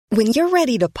When you're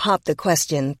ready to pop the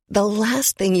question, the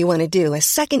last thing you want to do is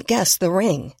second-guess the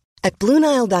ring. At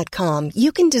BlueNile.com,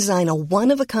 you can design a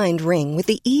one-of-a-kind ring with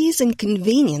the ease and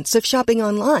convenience of shopping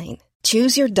online.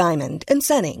 Choose your diamond and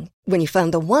setting. When you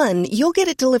find the one, you'll get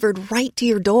it delivered right to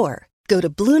your door. Go to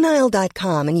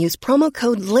BlueNile.com and use promo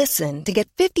code LISTEN to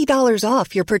get $50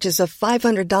 off your purchase of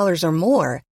 $500 or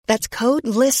more. That's code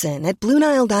LISTEN at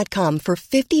BlueNile.com for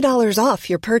 $50 off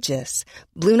your purchase.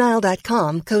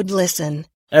 BlueNile.com, code LISTEN.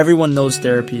 Everyone knows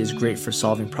therapy is great for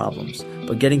solving problems,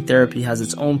 but getting therapy has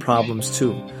its own problems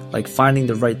too, like finding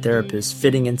the right therapist,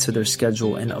 fitting into their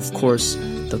schedule, and of course,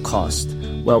 the cost.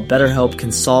 Well, BetterHelp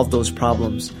can solve those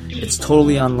problems. It's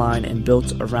totally online and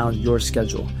built around your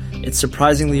schedule. It's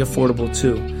surprisingly affordable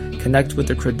too. Connect with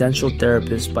a credentialed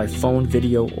therapist by phone,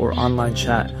 video, or online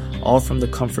chat, all from the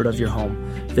comfort of your home.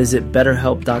 Visit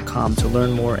BetterHelp.com to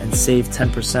learn more and save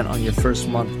 10% on your first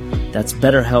month. That's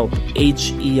BetterHelp,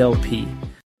 H-E-L-P.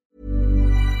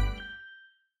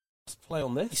 Let's play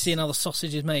on this. You seeing how the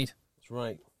sausage is made? That's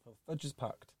right. Fudge is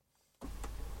packed.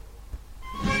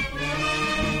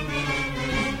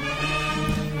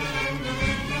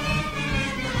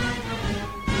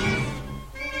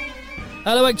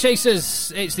 Hello, Egg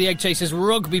Chasers. It's the Egg Chasers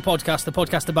Rugby Podcast, the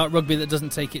podcast about rugby that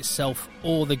doesn't take itself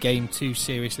or the game too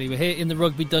seriously. We're here in the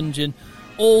rugby dungeon,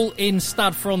 all in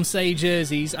Stade Francais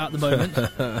jerseys at the moment,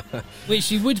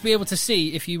 which you would be able to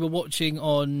see if you were watching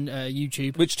on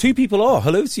YouTube. Which two people are.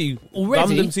 Hello to you.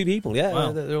 Already? Random two people, yeah.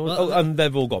 Wow. They're all, and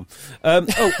they've all gone. No.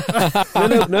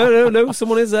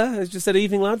 Someone is there. It's just said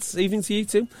evening, lads. Evening to you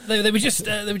too. They were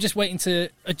just waiting to.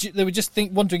 They were just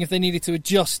wondering if they needed to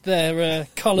adjust their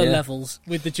colour levels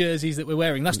with the jerseys that we're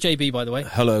wearing. That's JB, by the way.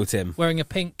 Hello, Tim. Wearing a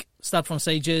pink Stade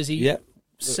Francais jersey. Yeah.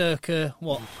 Circa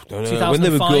what? Don't know.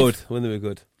 2005. When they were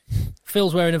good.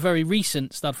 Phil's wearing a very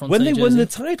recent Stade Francais When they jersey. won the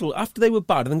title after they were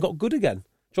bad and then got good again.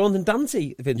 Jonathan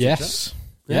Dante vintage. Yes.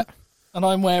 Yeah. And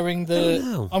I'm wearing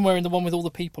the one with all the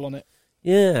people on it.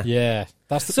 Yeah. Yeah.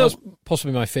 That's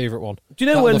possibly my favourite one. Do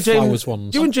you know when James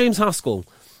James Haskell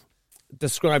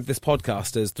described this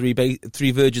podcast as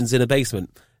three virgins in a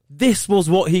basement? This was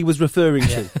what he was referring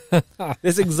to.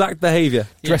 This exact behaviour.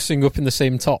 Dressing up in the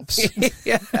same tops.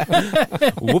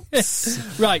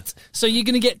 Whoops. Right. So you're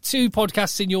going to get two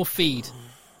podcasts in your feed,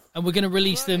 and we're going to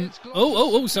release them.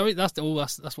 Sorry. That's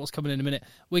what's coming in a minute.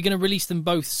 We're going to release them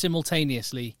both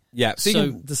simultaneously. Yeah. So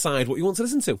you can decide what you want to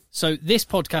listen to. So this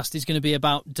podcast is going to be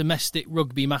about domestic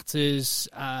rugby matters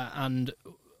and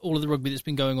all of the rugby that's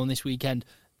been going on this weekend.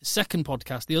 The second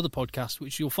podcast, the other podcast,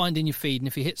 which you'll find in your feed, and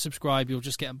if you hit subscribe, you'll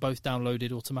just get them both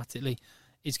downloaded automatically,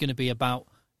 is going to be about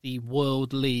the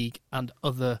World League and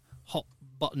other hot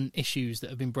button issues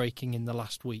that have been breaking in the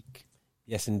last week.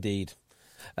 Yes, indeed.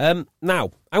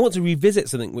 Now, I want to revisit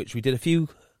something which we did a few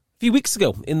weeks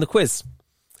ago in the quiz.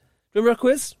 Remember our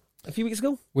quiz a few weeks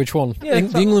ago? Which one? Yeah,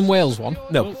 the England-Wales one?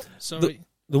 No. Sorry.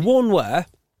 The one where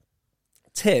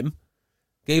Tim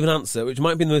gave an answer, which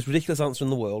might be the most ridiculous answer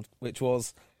in the world, which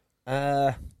was...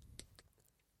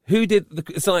 who did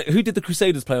the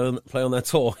Crusaders play on their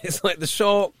tour? It's like the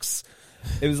Sharks.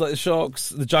 It was like the Sharks,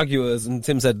 the Jaguars, and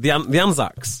Tim said the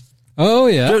Anzacs. Oh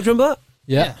yeah, Do you remember that?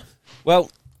 Yeah. Well,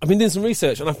 I've been doing some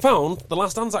research and I found the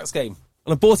last Anzacs game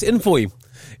and I bought it in for you.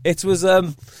 It was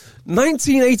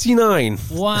 1989.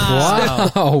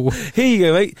 Wow. Here you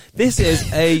go, mate. This is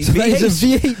a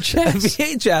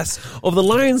VHS of the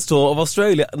Lions Tour of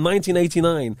Australia in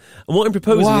 1989. And what I'm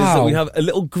proposing is that we have a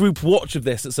little group watch of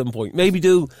this at some point. Maybe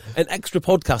do an extra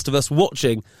podcast of us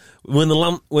watching when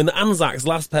the Anzacs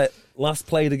last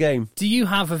played a game. Do you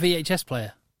have a VHS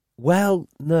player? Well,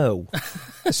 no.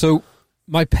 So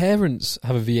my parents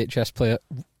have a VHS player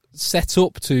set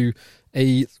up to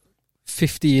a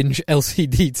 50-inch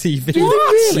LCD TV.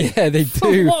 What? Yeah, they do.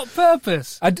 For what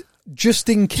purpose? Just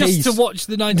in case. Just to watch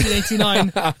the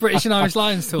 1989 British and Irish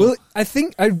Lions tour. Well, I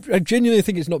genuinely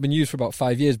think it's not been used for about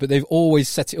 5 years, but they've always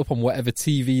set it up on whatever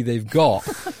TV they've got.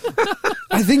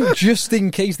 I think just in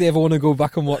case they ever want to go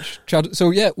back and watch Chad.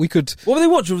 So yeah, we could. What were they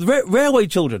watching? Railway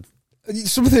Children?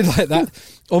 Something like that.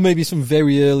 Or maybe some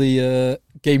very early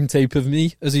game tape of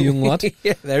me as a young lad.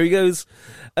 Yeah, there he goes.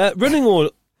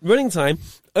 Running time.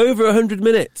 Over 100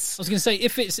 minutes. I was going to say,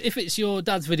 if it's your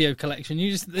dad's video collection,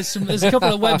 there's a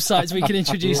couple of websites we can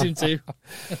introduce him to.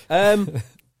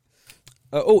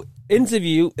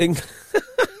 Interview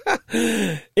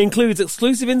includes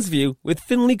exclusive interview with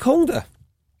Finlay Calder.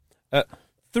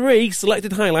 3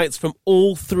 selected highlights from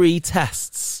all 3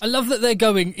 tests. I love that they're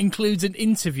going includes an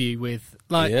interview with.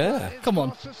 Yeah. Come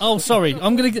on. Oh, sorry.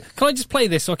 Can I just play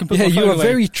this so I can put my phone you are away?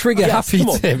 very trigger happy,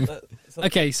 Tim.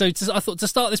 Okay, I thought to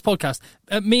start this podcast,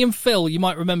 me and Phil, you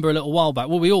might remember a little while back,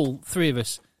 well, we all, 3 of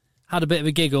us, had a bit of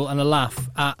a giggle and a laugh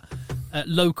at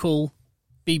local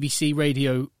BBC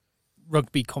radio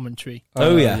rugby commentary.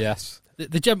 Oh yeah, yes.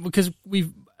 Because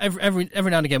we've every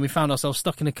now and again we found ourselves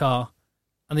stuck in a car,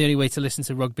 and the only way to listen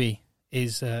to rugby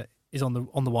is on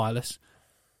the wireless.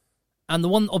 And the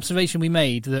one observation we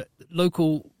made that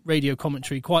local radio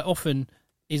commentary quite often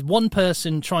is one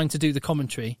person trying to do the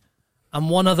commentary and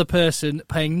one other person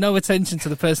paying no attention to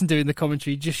the person doing the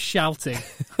commentary, just shouting.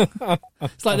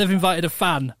 It's like they've invited a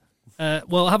fan.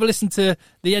 Well, have a listen to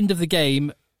the end of the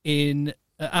game in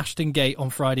Ashton Gate on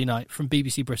Friday night from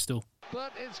BBC Bristol.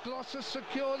 But it's Gloucester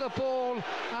secure the ball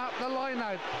at the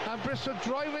line-out, and Bristol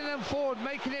driving them forward,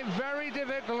 making it very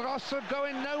difficult. Gloucester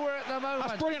going nowhere at the moment.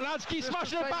 That's brilliant, lads. Keep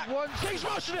smashing it back. Keep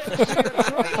smashing it.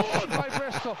 By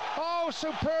Bristol. Oh,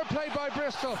 superb play by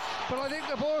Bristol. But I think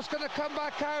the ball's going to come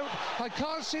back out. I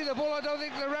can't see the ball. I don't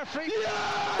think the referee.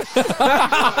 Yes!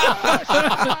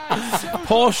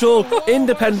 Partial,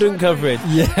 independent coverage.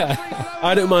 Yeah.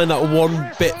 I don't mind that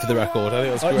one bit for the record. I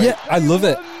think that's great. Yeah, I love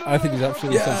it. I think it's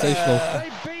absolutely sensational. They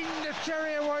beat the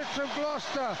Cherry Awards from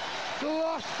Gloucester.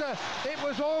 It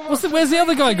was almost. Where's the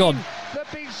other guy gone? That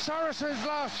beat Saracens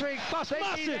last week. That's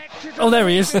massive. Oh, there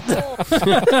he is. Hang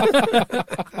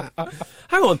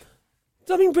on. Does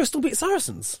that mean Bristol beat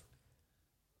Saracens?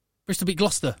 Bristol beat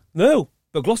Gloucester. No,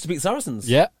 but Gloucester beat Saracens.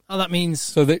 Yeah. Oh, that means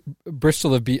So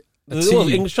Bristol have beat a They're all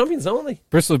team. English champions, aren't they?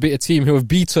 Bristol have beat a team who have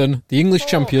beaten the English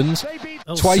champions, They beat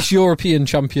twice European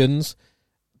champions,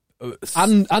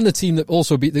 and the team that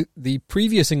also beat the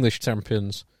previous English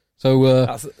champions. So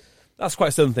That's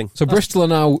quite something. so Bristol are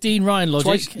now Dean Ryan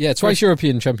logic. twice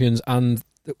European champions, and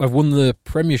have won the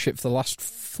Premiership for the last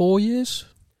 4 years.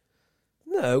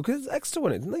 No, because Exeter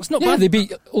won it, didn't they? It's not Yeah, bad. they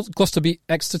beat Gloucester beat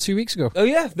Exeter 2 weeks ago. Oh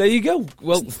yeah, there you go.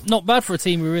 Well, Not bad for a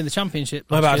team who were in the Championship.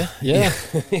 my last bad. year.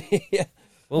 Yeah, Yeah.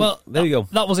 Well, there you go.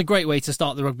 That was a great way to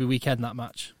start the rugby weekend, that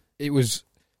match. it was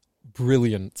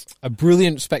brilliant. A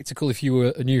brilliant spectacle if you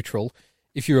were a neutral.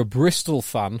 If you're a Bristol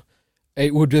fan,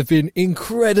 it would have been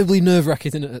incredibly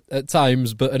nerve-wracking at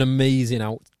times, but an amazing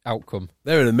outcome.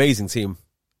 They're an amazing team.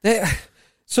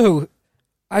 So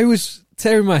I was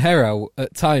tearing my hair out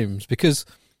at times because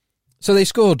they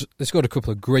scored a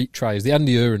couple of great tries. The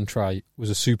Andy Uren try was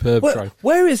a superb try.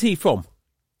 Where is he from?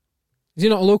 Is he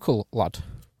not a local lad?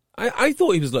 I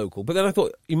thought he was local, but then I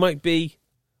thought he might be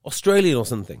Australian or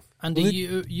something. Andy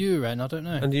Uren, I don't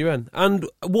know. And Uren. And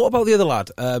what about the other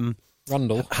lad?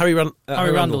 Randall. Harry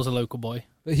Harry Randall's a local boy.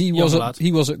 But he Young was lad.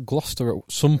 he was at Gloucester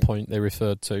at some point. They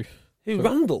referred to. Who?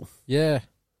 Randall. Yeah,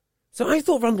 So I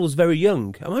thought Randall was very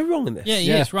young. Am I wrong in this? Yeah, he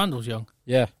Yeah. is. Randall's young.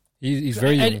 yeah. He's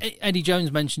very young. Eddie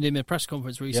Jones mentioned him in a press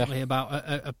conference recently about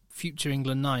a future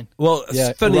England 9. Well,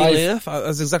 Yeah, funny arrived- enough,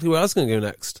 that's exactly where I was going to go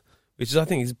next. Which is, I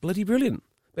think, he's bloody brilliant.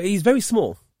 But he's very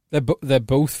small. They're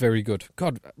both very good.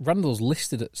 God, Randall's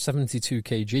listed at 72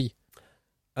 kg.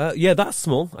 Yeah, that's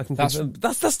small. I can That's- confirm.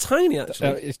 That's tiny,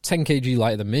 actually. It's 10 kg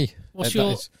lighter than me. What's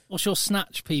That your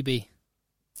snatch PB?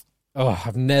 Oh,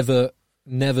 I've never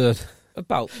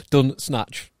About, done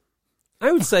snatch.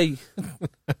 I would say,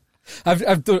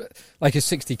 I've done like a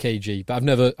 60 kg, but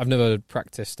I've never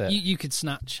practiced it. You could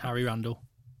snatch Harry Randall.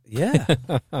 yeah.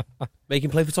 Make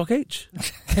him play for Talk H.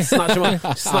 Snatch him off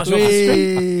the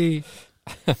street.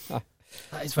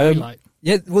 That is very light.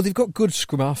 Yeah, well, they've got good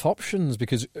scrum half options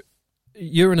because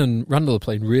Uren and Randall are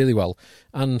playing really well,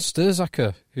 and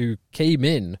Sturzaker, who came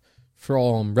in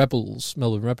from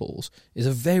Melbourne Rebels, is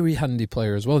a very handy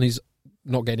player as well, and he's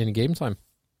not getting any game time.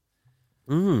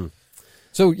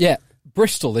 So yeah,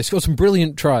 Bristol, they scored some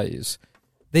brilliant tries.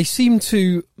 They seem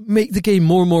to make the game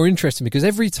more and more interesting because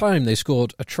every time they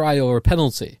scored a try or a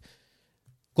penalty,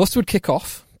 Gloucester would kick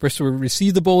off, Bristol would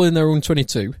receive the ball in their own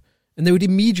 22, and they would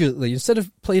immediately, instead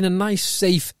of playing a nice,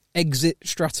 safe exit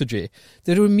strategy,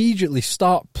 they would immediately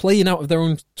start playing out of their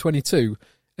own 22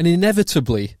 and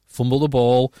inevitably fumble the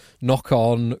ball, knock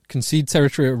on, concede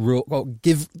territory at ruck, or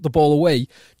give the ball away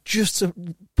just to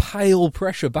pile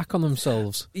pressure back on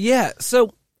themselves. Yeah,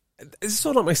 so it's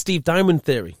sort of like my Steve Diamond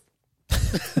theory.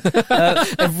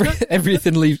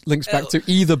 Everything links back to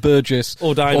either Burgess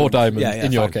or Diamond Yeah,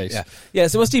 in your fine. case. Yeah,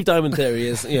 so my Steve Diamond theory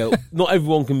is, not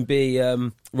everyone can be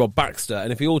Rob Baxter,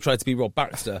 and if we all try to be Rob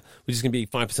Baxter, we're just going to be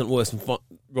 5% worse than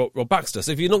Rob Baxter.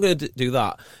 So if you're not going to do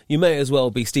that, you may as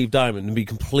well be Steve Diamond and be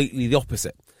completely the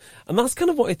opposite. And that's kind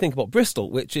of what I think about Bristol,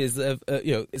 which is,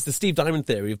 it's the Steve Diamond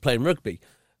theory of playing rugby.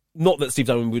 Not that Steve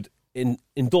Diamond would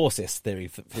endorse this theory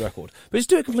for the record, but just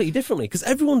do it completely differently because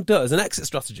everyone does an exit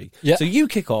strategy. Yeah. So you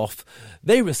kick off,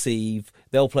 they receive,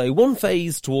 they'll play one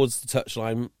phase towards the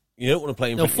touchline. You don't want to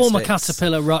play in They'll front of form a your sticks.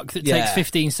 caterpillar ruck that takes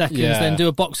 15 seconds, Yeah. then do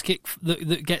a box kick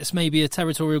that gets maybe a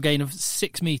territorial gain of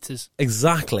 6 metres.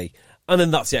 Exactly. And then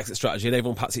that's the exit strategy, and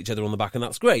everyone pats each other on the back, and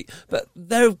that's great. But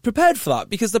they're prepared for that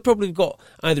because they've probably got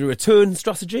either a return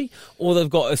strategy, or they've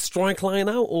got a strike line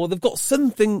out, or they've got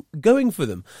something going for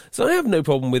them. So I have no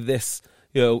problem with this,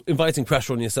 inviting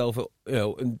pressure on yourself,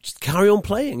 and just carry on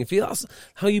playing. If that's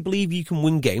how you believe you can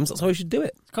win games, that's how you should do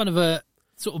it. It's kind of a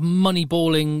sort of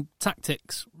money-balling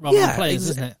tactics rather than players,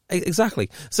 isn't it? Exactly.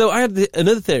 So I had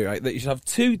another theory, right, that you should have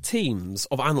 2 teams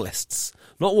of analysts.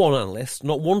 Not one analyst,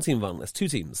 not one team of analysts, 2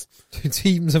 teams. 2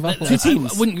 teams of analysts. 2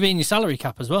 teams. Wouldn't be in your salary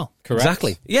cap as well. Correct.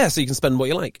 Exactly. Yeah, so you can spend what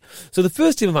you like. So the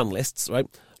first team of analysts, right,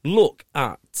 look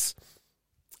at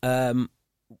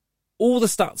all the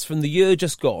stats from the year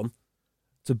just gone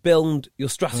to build your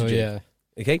strategy. Oh, yeah.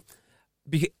 Okay?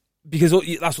 Because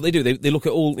that's what they do. They look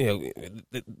at all, they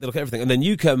look at everything. And then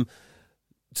you come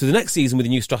to the next season with a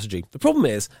new strategy. The problem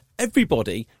is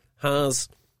everybody has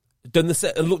done looked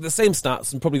at the same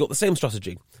stats and probably got the same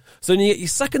strategy. So then you get your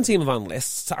second team of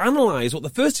analysts to analyse what the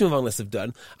first team of analysts have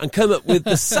done and come up with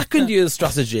the second year's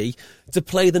strategy to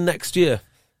play the next year.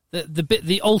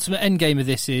 The ultimate end game of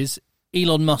this is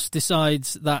Elon Musk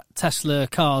decides that Tesla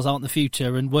cars aren't the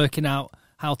future, and working out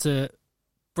how to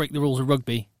break the rules of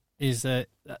rugby is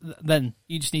then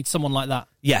you just need someone like that.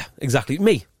 Yeah, exactly.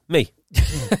 Me.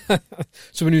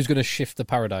 Someone who's going to shift the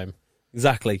paradigm.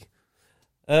 Exactly.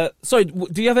 Sorry,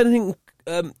 do you have anything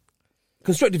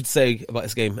constructive to say about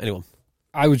this game, anyone?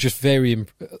 I was just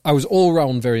I was all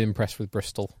round very impressed with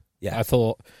Bristol. Yeah. I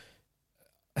thought,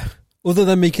 other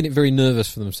than making it very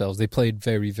nervous for themselves, they played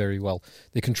very, very well.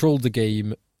 They controlled the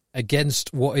game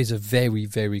against what is a very,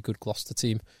 very good Gloucester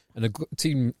team, and a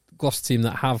Gloucester team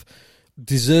that have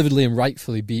deservedly and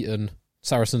rightfully beaten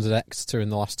Saracens and Exeter in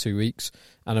the last 2 weeks,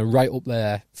 and are right up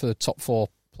there for the top 4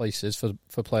 places, for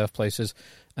playoff places.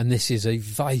 And this is a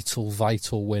vital,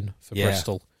 vital win for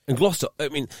Bristol. And Gloucester, I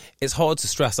mean, it's hard to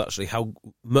stress, actually, how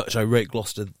much I rate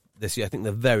Gloucester this year. I think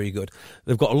they're very good.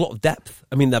 They've got a lot of depth.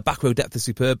 I mean, their back row depth is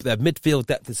superb. Their midfield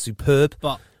depth is superb.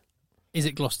 But is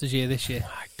it Gloucester's year this year?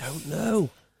 I don't know.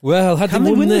 Well, can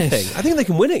they win the thing? I think they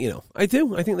can win it, I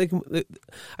do. I think they can.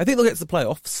 I think they'll get to the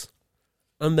playoffs.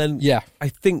 And then, I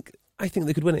think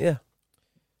they could win it, yeah.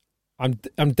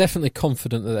 I'm definitely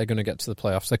confident that they're going to get to the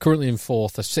playoffs. They're currently in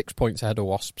 4th. They're 6 points ahead of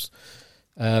Wasps.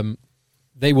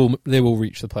 They will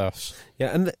reach the playoffs.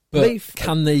 Yeah, and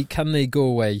can they go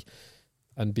away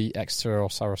and beat Exeter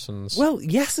or Saracens? Well,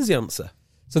 yes is the answer.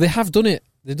 So they have done it.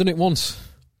 They've done it once.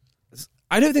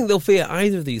 I don't think they'll fear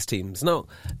either of these teams. Now,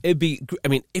 it'd be. I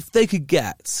mean, if they could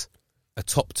get a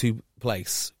top 2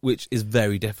 place, which is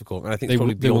very difficult, and I think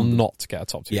they will not get a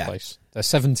top 2 place. They're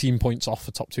 17 points off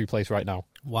a top 2 place right now.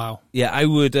 Wow. Yeah, I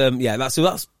would.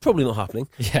 That's probably not happening.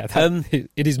 Yeah,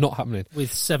 it is not happening.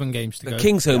 With 7 games to go.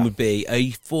 Kingsholm would be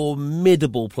a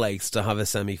formidable place to have a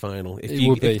semi-final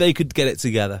if they could get it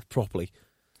together properly.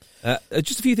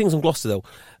 Just a few things on Gloucester, though.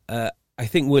 I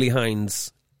think Willie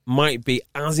Hines might be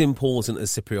as important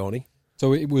as Cipriani.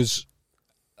 So it was.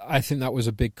 I think that was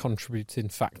a big contributing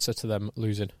factor to them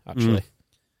losing, actually.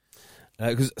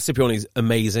 Because Cipriani's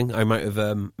amazing. I might have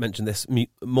mentioned this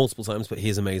multiple times, but he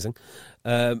is amazing.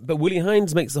 But Willie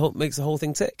Hines makes the whole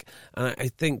thing tick. And I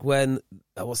think when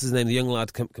what's his name, the young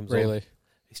lad comes on,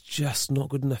 he's just not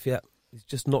good enough yet. He's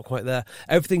just not quite there.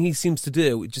 Everything he seems to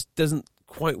do, it just doesn't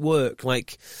quite work.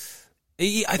 Like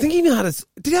I think he even had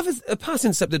did he have a pass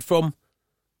intercepted from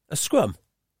a scrum?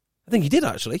 I think he did,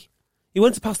 actually. He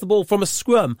went to pass the ball from a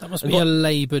scrum. That must be a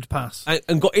laboured pass.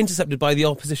 And got intercepted by the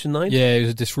opposition 9. Yeah, it was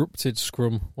a disrupted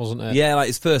scrum, wasn't it? Yeah, like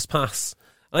his first pass.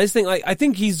 And I just think, I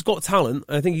think he's got talent.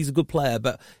 I think he's a good player,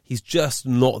 but he's just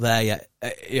not there yet.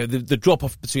 The drop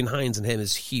off between Hines and him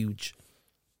is huge.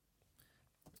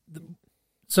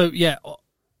 So yeah,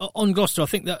 on Gloucester, I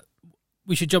think that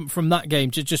we should jump from that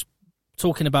game to just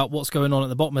talking about what's going on at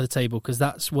the bottom of the table, because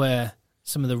that's where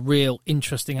some of the real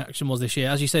interesting action was this year.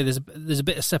 As you say, there's a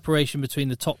bit of separation between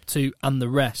the top 2 and the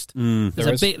rest.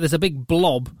 There's a big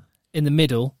blob in the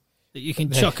middle that you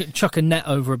can chuck a net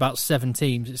over about 7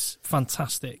 teams. It's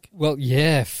fantastic. Well,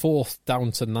 yeah, 4th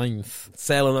down to 9th.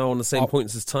 Sale are now on the same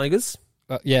points as Tigers.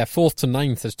 4th to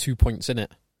 9th, there's 2 points in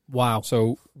it. Wow.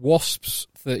 So Wasps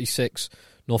 36,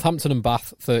 Northampton and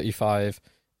Bath 35,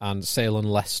 and Sale and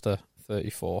Leicester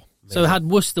 34. So had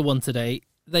Worcester won today,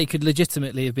 they could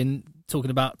legitimately have been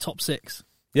talking about top 6.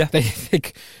 Yeah, they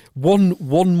think one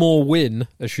more win,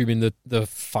 assuming the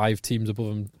 5 teams above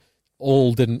them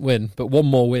all didn't win, but one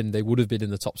more win, they would have been in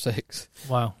the top 6.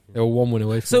 Wow, they were 1 win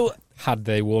away from it, had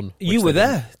they won. You were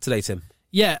there today, Tim.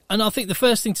 Yeah, and I think the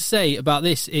first thing to say about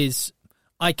this is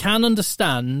I can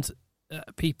understand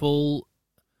people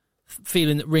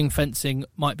feeling that ring fencing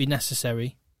might be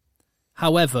necessary.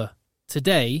 However,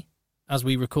 today, as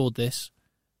we record this,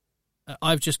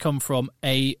 I've just come from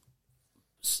a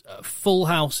full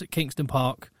house at Kingston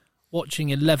Park, watching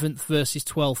 11th versus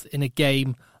 12th in a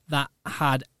game that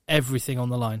had everything on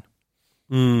the line.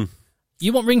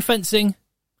 You want ring fencing,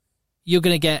 you're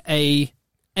going to get a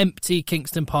empty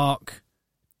Kingston Park,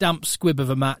 damp squib of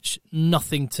a match,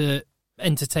 nothing to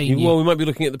entertain you. Well, we might be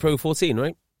looking at the Pro 14,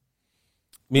 right?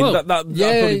 I mean, that'd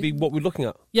probably be what we're looking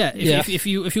at. Yeah, if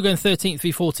you're going 13th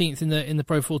v 14th in the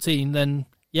Pro 14, then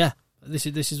this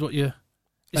is what you're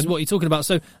talking about.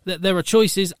 So there are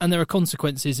choices and there are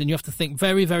consequences, and you have to think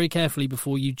very, very carefully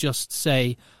before you just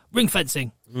say ring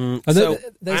fencing. So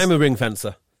I'm a ring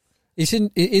fencer. It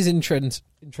is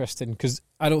interesting because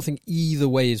I don't think either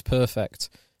way is perfect.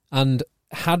 And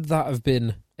had that have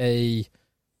been a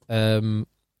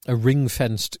ring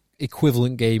fenced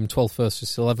equivalent game, 12th versus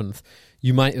 11th,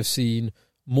 you might have seen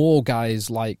more guys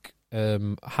like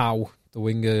Howe, the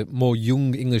winger, more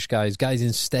young English guys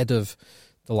instead of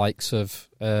the likes of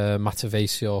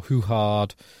Matavesi or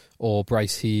Huhard or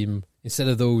Bryce Heem, instead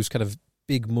of those kind of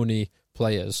big money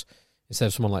players, instead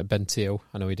of someone like Bentio,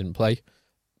 I know he didn't play,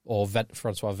 or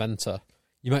Francois Venter,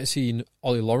 you might have seen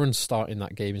Ollie Lawrence start in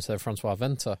that game instead of Francois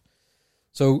Venter.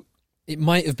 So it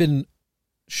might have been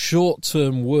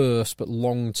short-term worse, but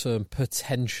long-term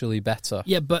potentially better.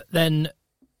 Yeah, but then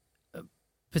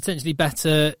potentially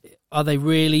better, are they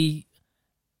really...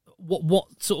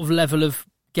 What sort of level of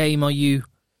game are you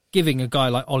giving a guy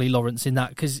like Ollie Lawrence in that?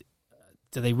 Because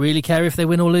do they really care if they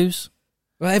win or lose?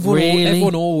 Well,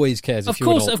 everyone always cares if you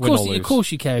win or lose. Of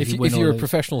course you care if you win or lose. If you're a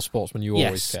professional sportsman, you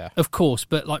always care. Of course,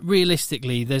 but like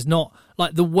realistically, there's not...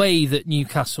 Like the way that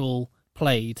Newcastle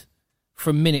played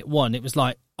from minute one, it was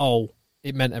like,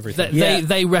 it meant everything.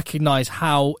 They recognise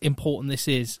how important this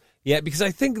is. Yeah, because I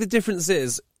think the difference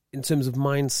is, in terms of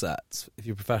mindset, if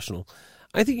you're professional,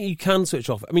 I think you can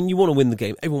switch off. I mean, you want to win the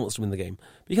game. Everyone wants to win the game.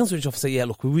 But you can switch off and say, yeah,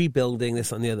 look, we're rebuilding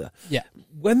this and the other. Yeah.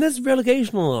 When there's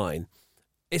relegation on the line,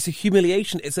 it's a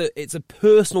humiliation. It's a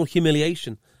personal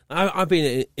humiliation. I've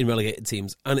been in relegated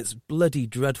teams, and it's bloody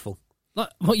dreadful.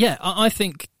 I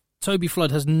think Toby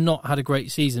Flood has not had a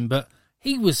great season, but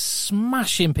he was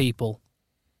smashing people.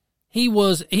 He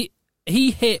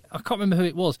hit, I can't remember who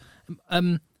it was.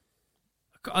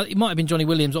 It might have been Johnny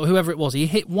Williams or whoever it was. He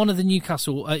hit one of the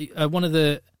Newcastle,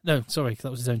 that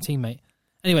was his own teammate.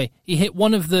 Anyway, he hit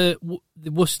one of the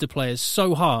Worcester players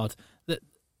so hard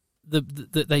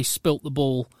that they spilt the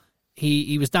ball.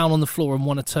 He was down on the floor and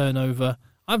won a turnover.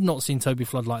 I've not seen Toby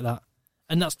Flood like that.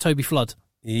 And that's Toby Flood.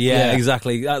 Yeah,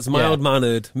 exactly. That's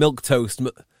mild-mannered, milquetoast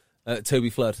Toby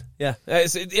Flood. Yeah,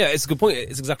 it's a good point.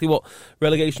 It's exactly what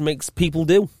relegation makes people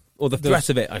do, or the threat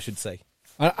of it, I should say.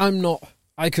 I'm not.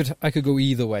 I could go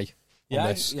either way on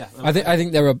this. Yeah. I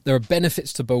think there are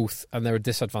benefits to both, and there are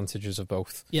disadvantages of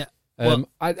both. Yeah.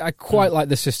 I quite like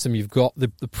the system you've got. The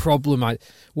problem,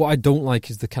 what I don't like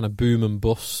is the kind of boom and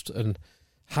bust, and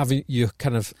having your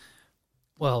kind of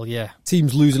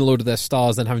teams losing a load of their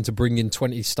stars, then having to bring in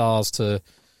 20 stars in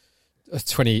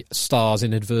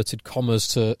inverted commas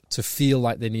to feel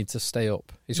like they need to stay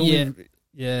up. It's only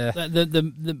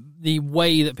the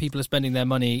way that people are spending their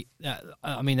money.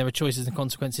 I mean, there are choices and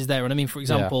consequences there. And I mean, for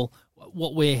example,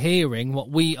 what we're hearing,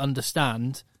 what we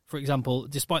understand, for example,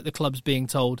 despite the clubs being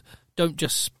told, don't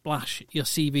just splash your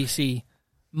CVC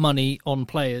money on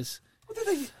players.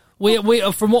 We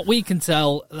from what we can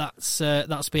tell,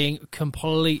 that's being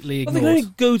completely ignored. Well, they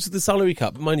only go to the salary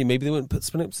cap. Mind you, maybe they won't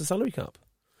spin up to the salary cap.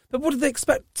 But what do they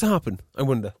expect to happen, I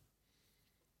wonder?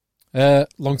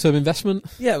 Long-term investment?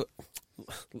 Yeah,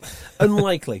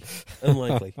 unlikely. They're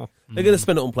going to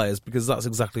spend it on players because that's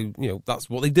exactly, that's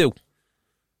what they do.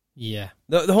 Yeah.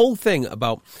 The whole thing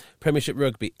about Premiership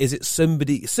rugby is it's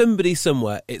somebody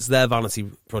somewhere, it's their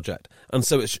vanity project. And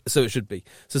so it should be.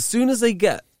 So as soon as they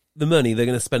get the money, they're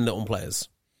going to spend it on players.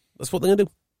 That's what they're going to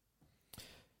do.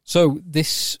 So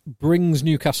this brings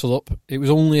Newcastle up. It was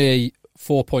only a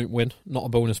 4-point win, not a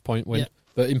bonus point win. Yep.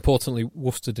 But importantly,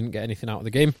 Worcester didn't get anything out of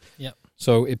the game. Yep.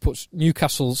 So it puts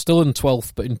Newcastle still in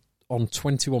 12th, but on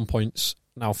 21 points.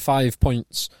 Now 5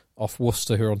 points off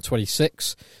Worcester, who are on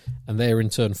 26. And they are in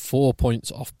turn 4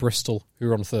 points off Bristol, who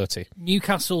are on 30.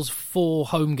 Newcastle's 4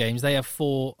 home games, they have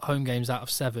 4 home games out of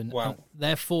 7. Wow.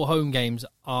 Their 4 home games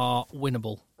are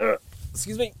winnable.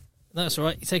 Excuse me. That's all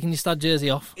right. You're taking your stud jersey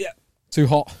off. Yeah. Too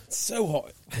hot. It's so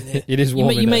hot. It is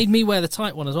warm. You made me wear the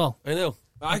tight one as well. I know.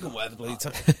 I can wear the bloody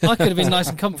tie. I could have been nice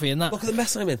and comfy in that. Look at the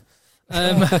mess I'm in.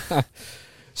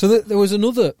 So there was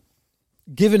another,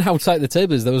 given how tight the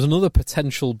table is, there was another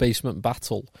potential basement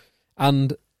battle.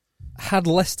 And had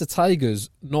Leicester Tigers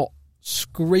not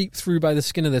scraped through by the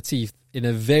skin of their teeth in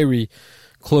a very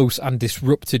close and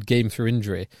disrupted game through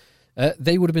injury,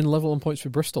 they would have been level on points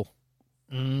with Bristol.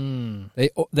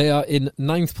 They are in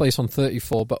 9th place on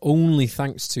 34, but only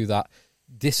thanks to that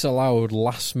disallowed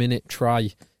last-minute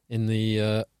try in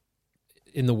the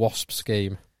Wasps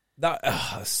game.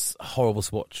 That's horrible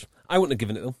to watch. I wouldn't have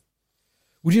given it, though.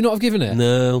 Would you not have given it?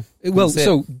 No. Well,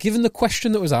 so given the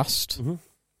question that was asked,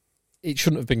 it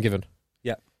shouldn't have been given.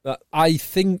 Yeah. I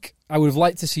think I would have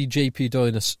liked to see JP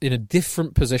Doyle in a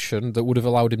different position that would have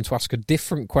allowed him to ask a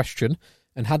different question,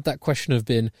 and had that question have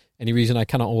been, any reason I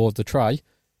cannot award the try,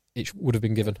 it would have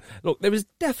been given. Look, there is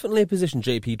definitely a position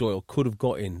JP Doyle could have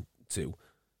got into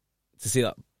to see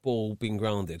that ball being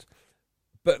grounded.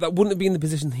 But that wouldn't have been the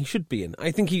position he should be in.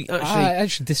 I think he actually... I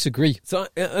actually disagree. So,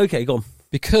 okay, go on.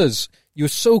 Because you were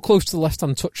so close to the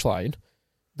left-hand touchline,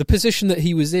 the position that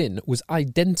he was in was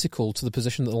identical to the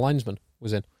position that the linesman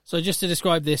was in. So just to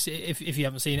describe this, if you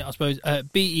haven't seen it, I suppose,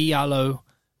 B.E. Allo,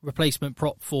 replacement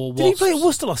prop for Wasps. Did he play at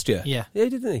Worcester last year? Yeah. Yeah,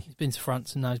 didn't he? He's been to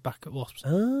France and now he's back at Wasps.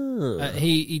 Ah.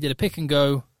 He did a pick and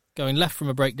go, going left from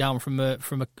a breakdown from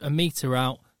a metre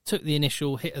out, took the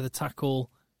initial hit of the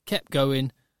tackle, kept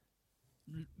going,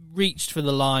 reached for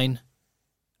the line,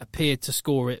 appeared to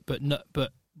score it, but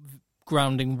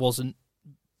grounding wasn't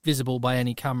visible by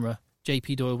any camera.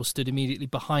 JP Doyle was stood immediately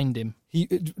behind him.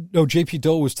 JP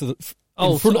Doyle was in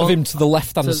front of him to the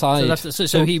left-hand side.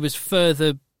 So he was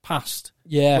further past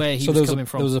where he was coming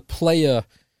from. There was a player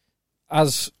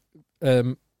as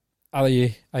Allo.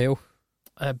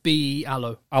 B.E.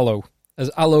 Allo.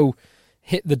 As Allo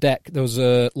hit the deck, there was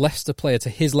a Leicester player to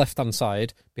his left-hand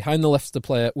side. Behind the Leicester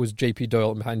player was JP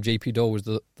Doyle, and behind JP Doyle was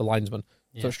the linesman,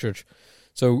 touch judge.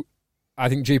 So I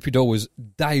think JP Doyle was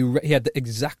direct. He had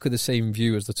exactly the same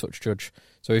view as the touch judge.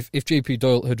 So if JP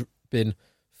Doyle had been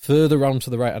further round to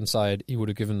the right-hand side, he would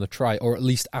have given the try, or at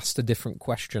least asked a different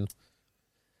question.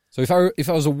 So if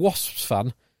I was a Wasps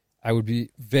fan, I would be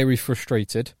very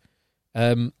frustrated.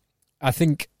 I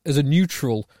think as a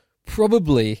neutral,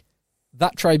 probably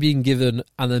that try being given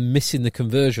and then missing the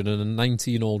conversion and a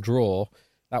 19-all draw,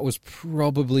 that was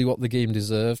probably what the game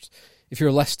deserved. If you're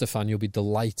a Leicester fan, you'll be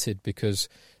delighted because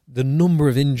the number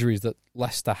of injuries that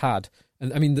Leicester had,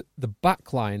 and I mean the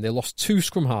back line, they lost 2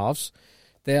 scrum halves.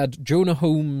 They had Jonah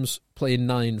Holmes playing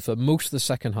 9 for most of the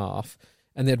second half,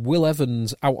 and they had Will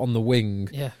Evans out on the wing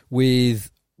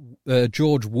with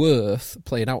George Worth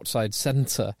playing outside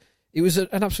centre. It was an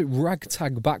absolute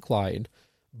ragtag back line,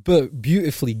 but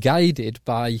beautifully guided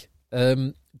by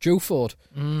Joe Ford.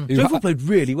 Joe Ford played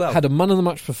really well. Had a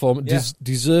man-of-the-match performance,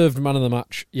 deserved man of the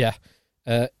match,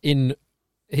 in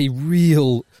a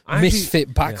real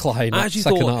misfit backline I actually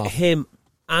second thought half. Him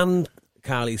and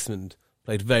Carl Eastman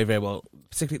played very, very well,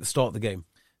 particularly at the start of the game.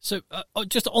 So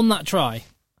just on that try,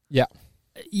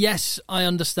 yes, I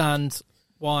understand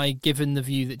why, given the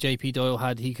view that JP Doyle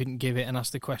had, he couldn't give it and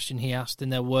ask the question he asked,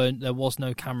 and there was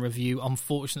no camera view,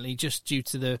 unfortunately, just due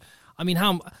to the... I mean,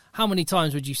 how many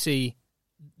times would you see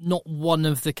not one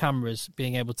of the cameras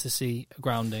being able to see a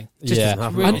grounding? And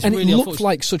it looked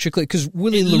like such a clip, because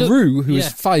Willie LaRue, who was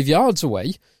 5 yards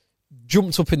away,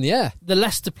 jumped up in the air. The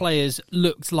Leicester players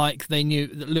looked like they knew,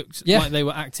 like they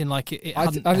were acting like it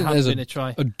hadn't been a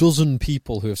try. A dozen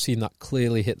people who have seen that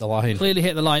clearly hit the line.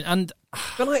 And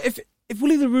but like, if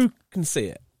Willie LaRue can see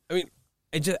it, I mean,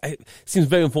 it seems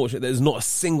very unfortunate that there's not a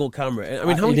single camera. I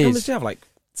mean, how many cameras do you have? Like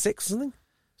 6 or something?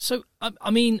 So,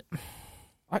 I mean...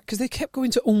 Because they kept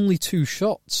going to only 2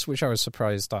 shots, which I was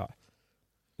surprised at.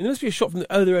 There must be a shot from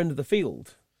the other end of the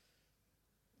field.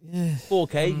 Yeah.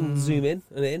 4K, you can zoom in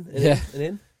and in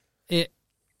and in.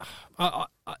 I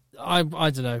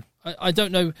don't know. I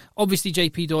don't know. Obviously,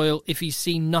 JP Doyle, if he's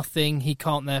seen nothing, he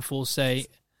can't therefore say...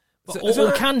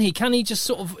 Or can he? Can he just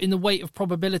sort of, in the weight of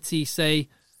probability, say,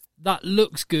 that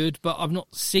looks good, but I've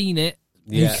not seen it?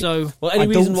 Yeah. So, any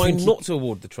reason why not to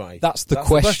award the try? That's the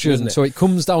question. So it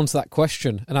comes down to that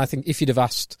question. And I think if you'd have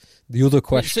asked the other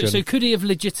question... So could he have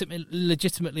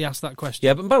legitimately asked that question?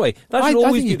 Yeah, but by the way, that should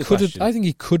always be the question. I think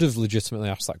he could have legitimately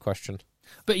asked that question.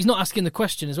 But he's not asking the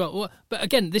question as well. But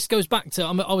again, this goes back to...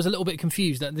 I was a little bit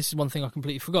confused. This is one thing I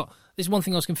completely forgot. This is one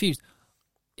thing I was confused.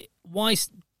 Why is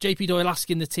JP Doyle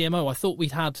asking the TMO? I thought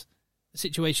we'd had a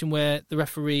situation where the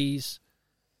referees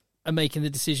are making the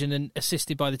decision and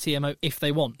assisted by the TMO if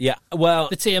they want. Yeah, well...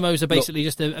 The TMOs are basically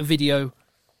just a video.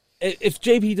 If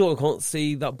JP Doyle can't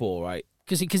see that ball, right...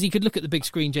 Because he could look at the big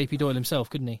screen, JP Doyle himself,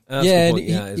 couldn't he?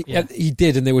 He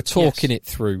did, and they were talking it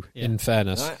through, in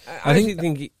fairness. I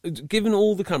think given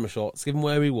all the camera shots, given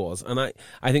where he was, and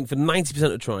I think for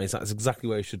 90% of tries, that's exactly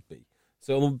where he should be.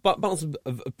 So on the balance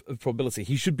of probability,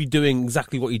 he should be doing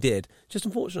exactly what he did. Just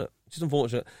unfortunate.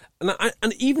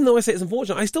 And even though I say it's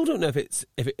unfortunate, I still don't know if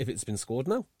it's been scored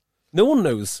now. No one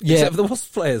knows, except for the Wasps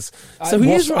players. So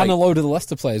he is right. And a load of the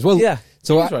Leicester players. Well, yeah,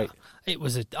 so he's right. It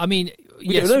was a. I mean,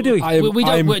 we don't know, do we? We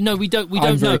don't. No, we don't. We don't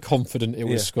I'm very know. confident it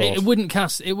was scored. It wouldn't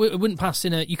cast. It wouldn't pass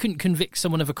in a. You couldn't convict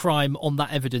someone of a crime on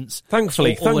that evidence.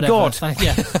 Thankfully, or thank God.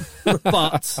 Yeah,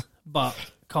 but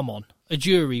come on, a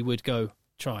jury would go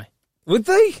try. Would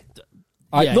they?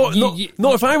 Not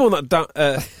if I'm on that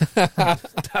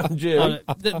damn jury.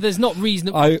 There's not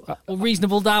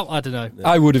reasonable doubt. I don't know.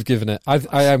 I would have given it.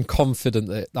 I am confident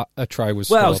that a try was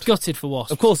scored. I was gutted for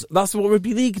Wasps. Of course, that's what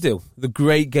rugby league do. The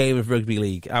great game of rugby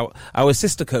league. Our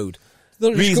sister code.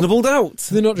 Reasonable doubt.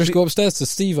 They not just go upstairs to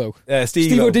Steve-O.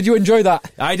 Steve-O, did you enjoy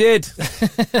that? I did.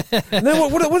 No,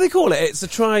 what do they call it? It's a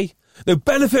try. The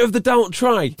benefit of the doubt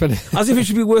try. As if it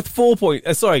should be worth 4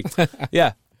 points. Sorry.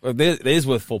 Yeah. Well, it is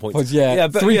worth 4 points.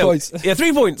 But 3 points. Yeah,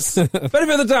 3 points. Benefit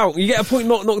of the doubt. You get a point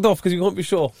knocked off because you can't be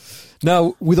sure.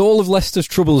 Now, with all of Leicester's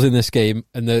troubles in this game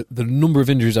and the number of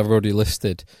injuries I've already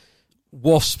listed,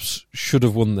 Wasps should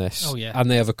have won this. Oh, yeah. And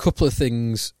they have a couple of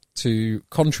things to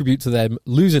contribute to them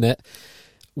losing it.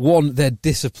 One, their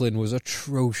discipline was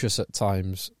atrocious at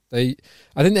times. I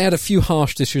think they had a few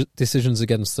harsh decisions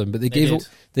against them, but they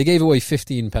gave away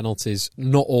 15 penalties,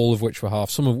 not all of which were half.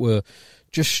 Some of them were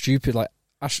just stupid, like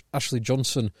Ashley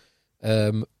Johnson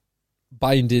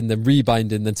binding, then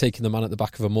rebinding, then taking the man at the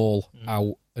back of a maul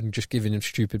out and just giving him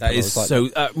stupid penalties.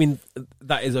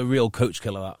 That is a real coach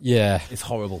killer. That it's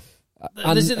horrible.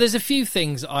 There's a few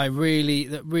things that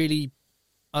really.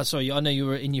 Sorry, I know you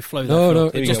were in your flow. No.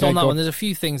 Just on that one, there's a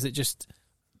few things that just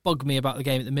bug me about the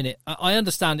game at the minute. I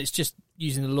understand it's just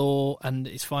using the law and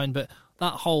it's fine, but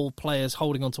that whole players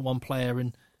holding onto one player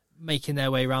and making their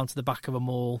way around to the back of a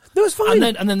maul. No, it's fine.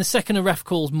 And then the second a ref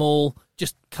calls maul,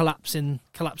 just collapsing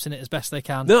it as best they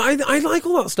can. No, I like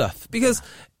all that stuff because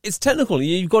it's technical.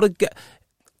 You've got to get.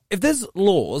 If there's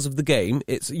laws of the game,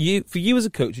 it's for you as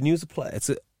a coach and you as a player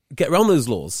to get around those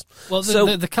laws. Well,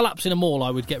 the collapsing a maul I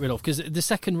would get rid of because the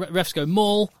second refs go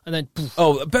maul and then. Poof.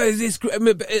 Oh, but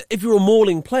if you're a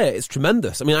mauling player, it's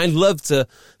tremendous. I mean, I love to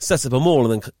set up a maul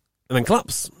and then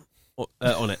collapse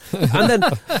on it. And then,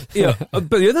 but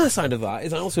the other side of that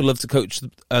is I also love to coach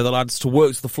the lads to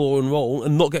work to the floor and roll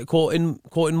and not get caught in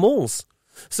mauls.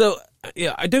 So,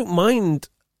 I don't mind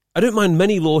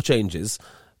many law changes,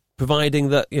 providing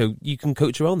that, you can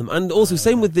coach around them. And also,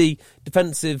 same with the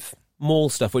defensive maul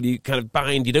stuff, where you kind of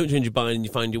bind, you don't change your bind and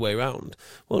you find your way around.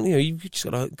 Well, you've just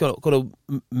got to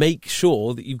make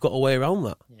sure that you've got a way around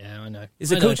that. Yeah, I know.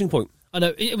 It's a coaching point. I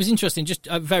know. It was interesting, just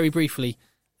very briefly.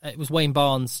 It was Wayne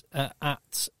Barnes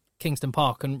at Kingston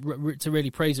Park, and to really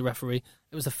praise a referee,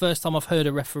 it was the first time I've heard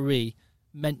a referee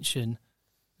mention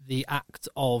the act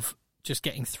of just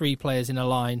getting 3 players in a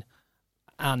line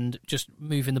and just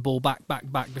moving the ball back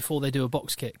before they do a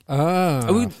box kick.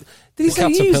 Did he say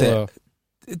use it?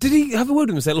 Did he have a word with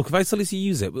him and say, look, if I tell you to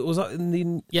use it, was that in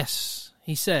the... Yes,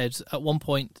 he said at one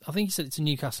point, I think he said it to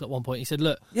Newcastle at one point, he said,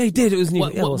 look... Yeah, he did, it was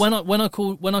Newcastle.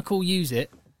 When I call use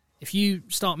it, if you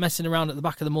start messing around at the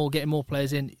back of the maul, getting more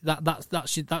players in, that's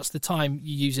the time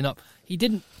you're using up. He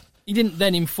didn't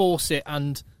then enforce it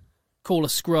and call a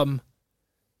scrum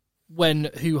when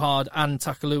Huhard and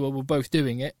Takalua were both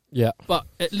doing it. Yeah. But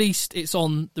at least it's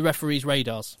on the referee's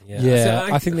radars. Yeah,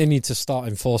 so I think they need to start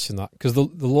enforcing that because the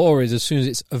law is as soon as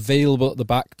it's available at the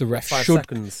back, the ref 5 should.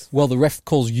 seconds. Well, the ref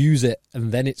calls use it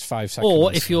and then it's 5 seconds.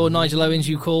 Or if you're Nigel Owens,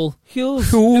 you call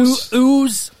ooze.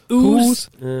 Ooze.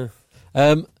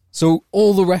 So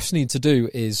all the refs need to do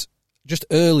is just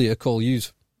earlier call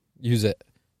use it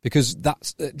because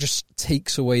it just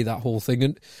takes away that whole thing.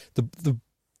 And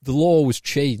the law was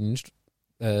changed,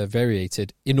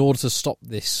 variated, in order to stop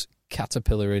this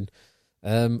caterpillaring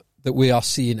that we are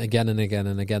seeing again and again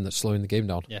and again that's slowing the game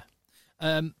down.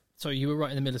 Yeah. So you were right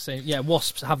in the middle of saying,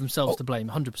 Wasps have themselves to blame,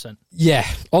 100%. Yeah,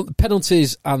 on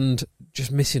penalties and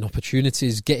just missing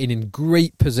opportunities, getting in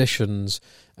great positions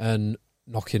and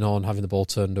knocking on, having the ball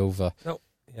turned over. No,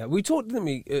 yeah, we talked, didn't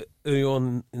we, early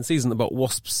on in the season about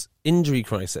Wasps' injury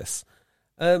crisis.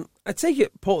 I take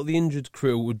it part of the injured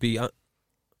crew would be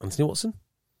Anthony Watson,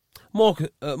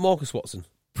 Marcus Watson.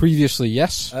 Previously,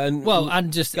 yes.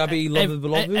 And just Gabby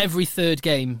every third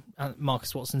game,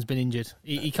 Marcus Watson's been injured.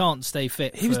 He can't stay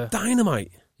fit. He was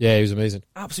dynamite. Yeah, he was amazing.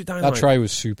 Absolute dynamite. That try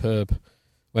was superb.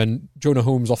 When Jonah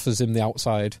Holmes offers him the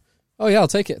outside. Oh yeah, I'll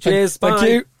take it. Cheers, thank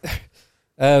you.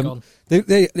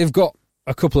 They've got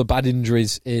a couple of bad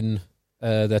injuries in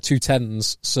their 2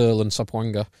 10s, Searle and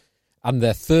Sapwanga, and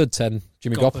their third 10,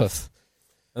 Jimmy Gopperth.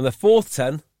 And their fourth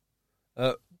 10,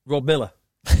 Rob Miller.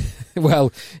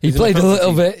 Well, he played a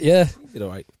little bit, yeah. He did all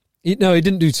right. He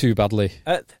didn't do too badly.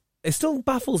 It still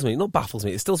baffles me,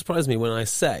 it still surprises me when I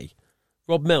say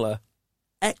Rob Miller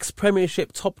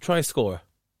ex-Premiership top try scorer.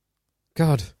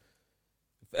 God.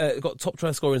 Got top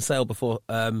try scorer in Sale before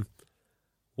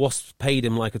Wasps paid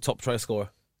him like a top try scorer.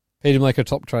 Paid him like a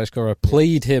top try scorer.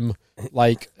 Played him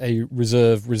like a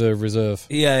reserve.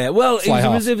 Yeah. Well, he was a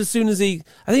half. reserve as soon as I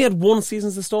think he had one season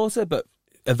as a starter, but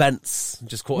events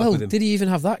just caught up with him. Did he even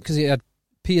have that? Because he had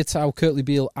Piatow, Curtly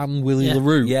Beale and Willie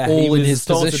LaRue he all in was his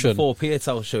started position. before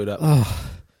Piatow showed up. I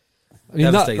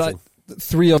mean, Devastating. that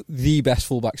 3 of the best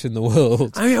fullbacks in the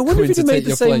world. I wonder if he'd have made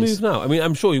the same place. move now. I mean,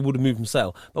 I'm sure he would have moved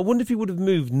himself, but I wonder if he would have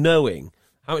moved knowing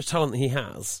how much talent he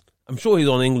has. I'm sure he's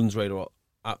on England's radar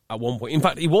at one point. In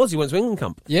fact, he went to England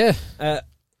camp. Yeah.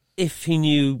 If he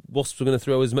knew Wasps were going to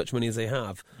throw as much money as they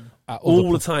have At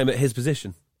all the time at his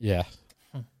position. Yeah.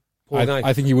 Poor guy.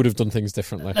 I think he would have done things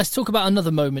differently. Let's talk about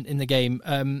another moment in the game.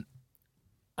 And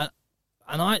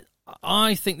I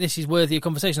think this is worthy of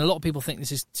conversation. A lot of people seem to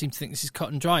think this is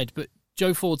cut and dried, but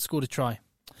Joe Ford scored a try,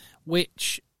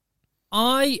 which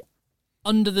under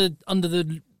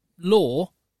the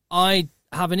law, I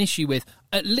have an issue with.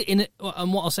 And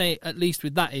what I'll say at least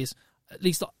with that is, at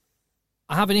least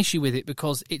I have an issue with it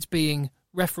because it's being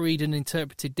refereed and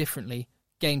interpreted differently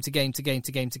game to game to game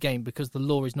to game to game because the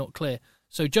law is not clear.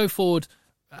 So Joe Ford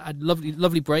had a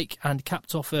lovely break and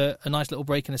capped off a nice little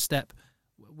break and a step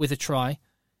with a try.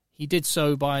 He did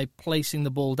so by placing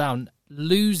the ball down,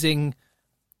 losing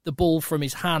the ball from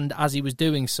his hand as he was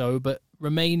doing so, but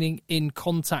remaining in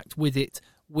contact with it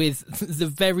with the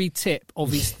very tip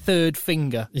of his third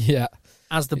finger. Yeah.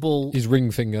 As the ball, his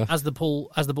ring finger, as the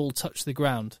ball touched the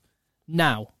ground.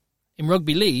 Now, in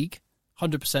rugby league,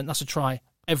 100%, that's a try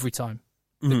every time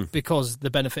because the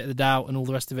benefit of the doubt and all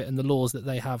the rest of it, and the laws that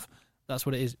they have. That's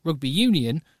what it is. Rugby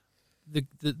union,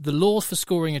 the law for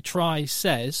scoring a try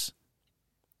says.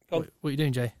 What are you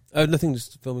doing, Jay? Nothing,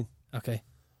 just filming. Okay.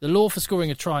 The law for scoring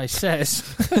a try says.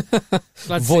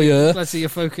 Voyeur. Let's see your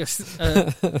focus.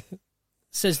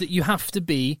 Says that you have to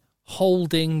be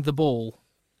holding the ball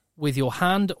with your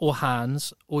hand or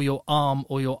hands or your arm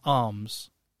or your arms.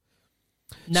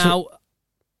 Now,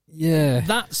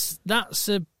 that's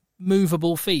a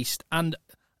movable feast, and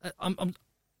I'm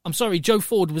sorry, Joe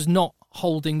Ford was not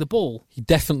holding the ball. He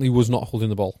definitely was not holding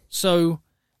the ball. So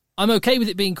I'm okay with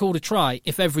it being called a try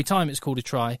if every time it's called a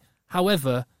try.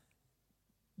 However,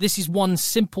 this is one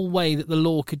simple way that the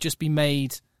law could just be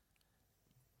made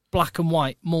black and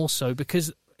white more so,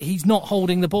 because he's not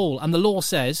holding the ball, and the law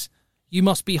says you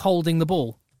must be holding the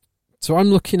ball. So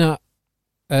I'm looking at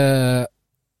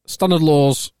Standard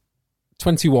Laws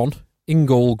 21, in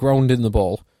goal, grounding the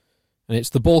ball. And it's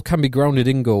the ball can be grounded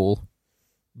in goal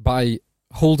by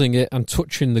holding it and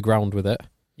touching the ground with it.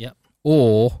 Yep.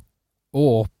 Or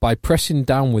by pressing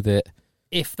down with it.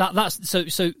 If that's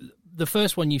so the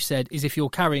first one you said is if you're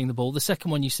carrying the ball. The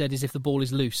second one you said is if the ball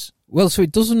is loose. Well, so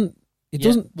it doesn't. But it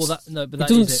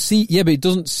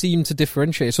doesn't seem to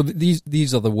differentiate. So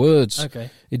these are the words. Okay.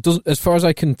 It doesn't, as far as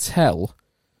I can tell.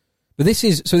 But this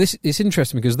it's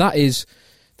interesting because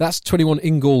that's 21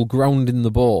 in goal grounding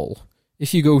the ball.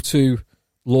 If you go to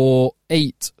Law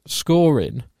 8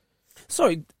 scoring,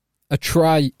 sorry, a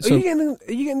try. Are you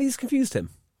getting these confused,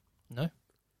 Tim? No.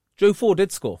 Joe Ford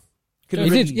did score. He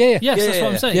did. Yeah. Yes, that's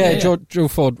what I'm saying. Yeah. Joe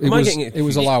Ford. It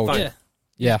was allowed. Fine.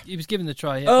 Yeah. He was given the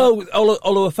try. Yeah. Oh,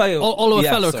 Oluwafele.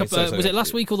 Oluwafele, was it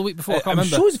last week or the week before? I can't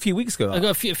remember. I'm sure it was a few weeks ago.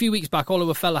 A few weeks back,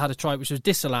 Oluwafele had a try which was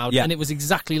disallowed, and it was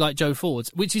exactly like Joe Ford's,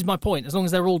 which is my point. As long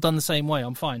as they're all done the same way,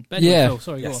 I'm fine. But anyway, Phil,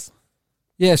 sorry, go on.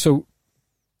 Yeah, so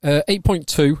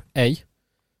 8.2a,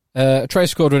 a try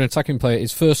scored when an attacking player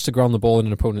is first to ground the ball in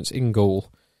an opponent's in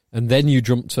goal, and then you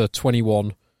jump to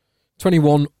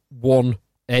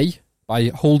 21.1a by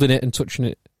holding it and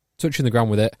touching the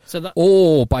ground with it,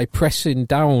 or by pressing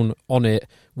down on it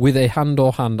with a hand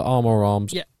or hand, arm or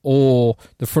arms, or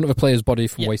the front of a player's body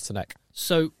from waist to neck.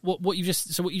 So what you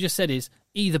just said is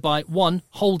either by one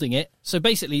holding it. So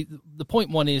basically, the point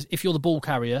one is if you're the ball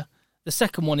carrier. The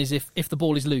second one is if the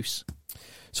ball is loose.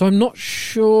 So I'm not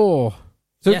sure.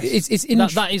 So yes,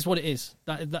 that is what it is.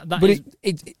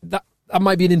 That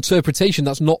might be an interpretation.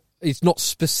 It's not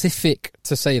specific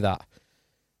to say that.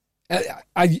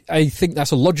 I think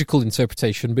that's a logical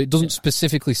interpretation, but it doesn't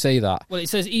specifically say that. Well, it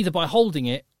says either by holding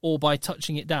it or by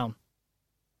touching it down.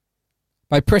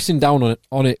 By pressing down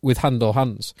on it with hand or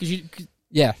hands.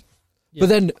 Yeah.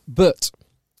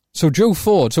 So Joe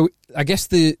Ford, so I guess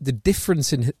the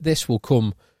difference in this will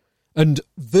come, and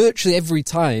virtually every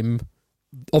time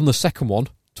on the second one,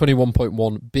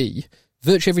 21.1b,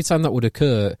 virtually every time that would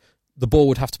occur, the ball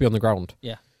would have to be on the ground.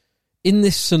 Yeah. In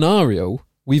this scenario,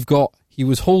 we've got he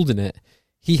was holding it.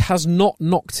 He has not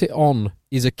knocked it on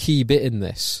is a key bit in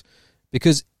this,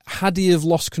 because had he have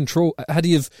lost control, had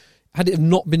he have had it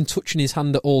not been touching his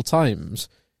hand at all times,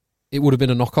 it would have been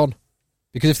a knock-on.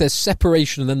 Because if there's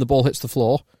separation and then the ball hits the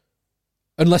floor,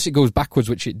 unless it goes backwards,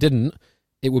 which it didn't,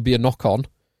 it would be a knock-on,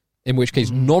 in which case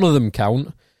none of them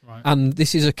count. Right. And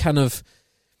this is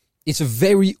it's a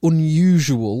very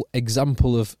unusual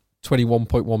example of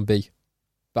 21.1b.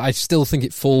 But I still think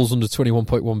it falls under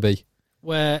 21.1b.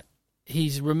 Where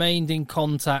he's remained in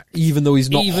contact. Even though he's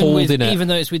not holding it. Even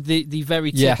though it's with the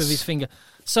very tip of his finger.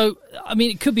 So, I mean,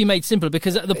 it could be made simpler,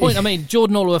 because at the point I made,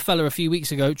 Jordan Oluwafela a few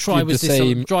weeks ago, try was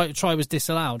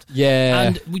disallowed.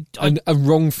 Yeah. And and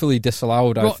wrongfully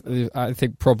disallowed, I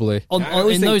think, probably.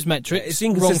 In those metrics, it's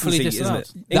inconsistency, wrongfully disallowed.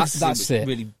 isn't it? That's it.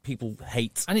 Really, people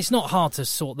hate. And it's not hard to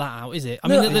sort that out, is it? I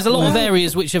mean, there's a lot of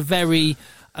areas which are very,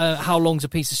 how long's a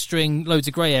piece of string, loads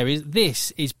of grey areas.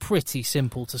 This is pretty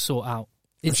simple to sort out.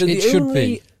 It the should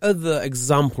only be. other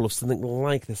example of something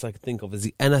like this I could think of is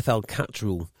the NFL catch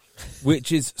rule,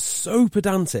 which is so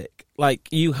pedantic. Like,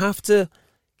 you have to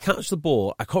catch the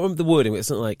ball, I can't remember the wording, but it's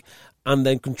something like, and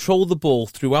then control the ball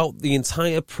throughout the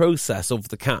entire process of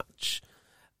the catch.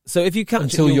 So if you catch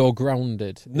until you're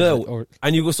grounded.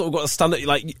 And you've sort of got to stand up.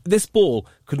 Like, this ball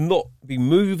could not be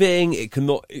moving. It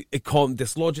can't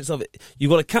dislodge itself. You've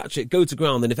got to catch it, go to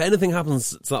ground, and if anything happens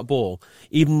to that ball,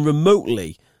 even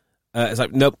remotely, it's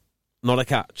like, nope, not a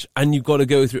catch. And you've got to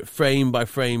go through it frame by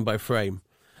frame by frame.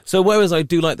 So whereas I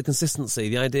do like the consistency,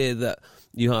 the idea that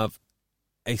you have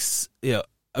a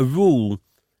rule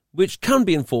which can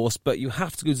be enforced, but you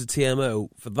have to go to TMO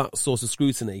for that sort of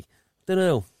scrutiny. Don't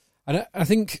know. And I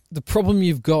think the problem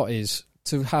you've got is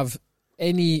to have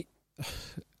any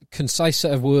concise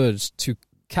set of words to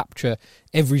capture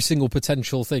every single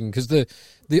potential thing. Because the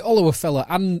Oluwafela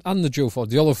and the Joe Ford,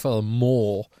 the Oluwafela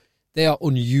more, they are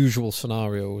unusual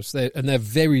scenarios. They're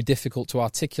very difficult to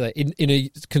articulate in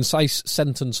a concise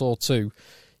sentence or two.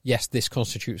 Yes, this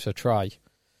constitutes a try.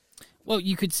 Well,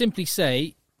 you could simply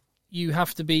say you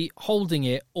have to be holding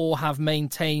it or have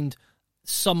maintained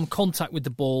some contact with the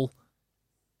ball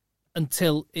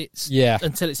until it's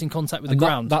in contact with the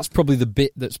ground. That's probably the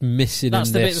bit that's missing.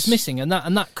 That's the bit that's missing, and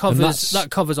that covers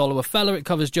Oluwafela. It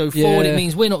covers Joe Ford. It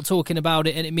means we're not talking about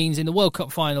it, and it means in the World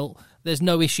Cup final there's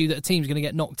no issue that a team's going to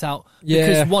get knocked out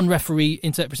because one referee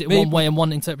interprets it one way and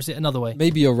one interprets it another way.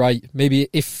 Maybe you're right. Maybe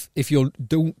if you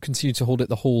don't continue to hold it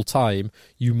the whole time,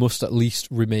 you must at least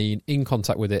remain in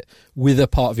contact with it with a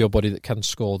part of your body that can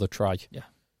score the try. Yeah,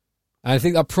 and I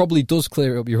think that probably does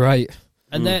clear it up. You're right.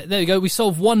 And there you go. We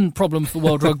solved one problem for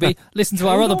World Rugby. Listen to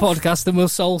our other podcast, and we'll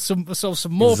solve some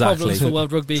more problems for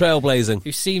World Rugby. Trailblazing.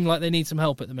 Who seem like they need some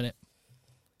help at the minute.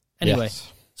 Anyway,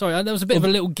 sorry, that was a bit of a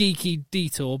little geeky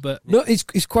detour, but no,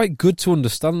 it's quite good to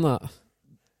understand that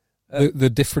the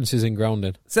differences in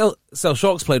grounding. Sale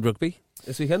Sharks played rugby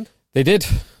this weekend. They did.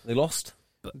 They lost.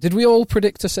 Did we all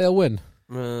predict a Sale win?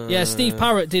 Yeah, Steve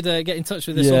Parrott did get in touch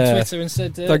with us on Twitter and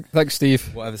said... Thanks,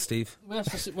 Steve. Whatever, Steve. We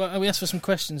asked for some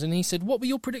questions, and he said, what were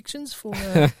your predictions for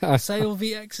Sale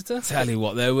v Exeter? Tell you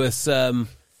what, there was... it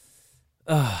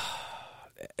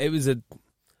was a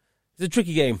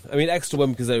tricky game. I mean, Exeter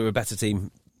won because they were a better team,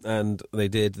 and they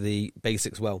did the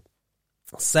basics well.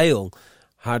 Sale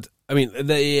had... I mean,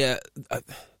 a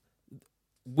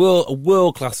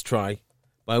world-class try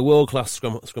by a world-class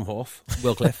scrum half,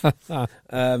 Will Cliff.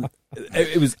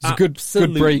 It was a good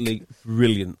break.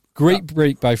 Brilliant. Great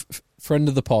break by friend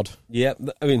of the pod. Yeah,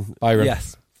 I mean, Byron.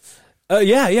 Yes.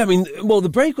 Yeah. I mean, well, the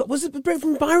break, was it the break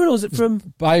from Byron or was it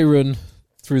from... Byron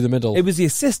through the middle. It was the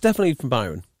assist, definitely from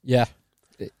Byron. Yeah.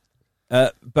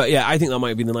 But yeah, I think that might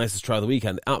have been the nicest try of the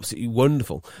weekend. Absolutely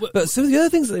wonderful. But some of the other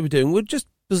things that they were doing were just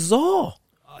bizarre.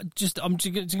 I'm just going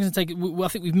to take it. I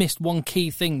think we've missed one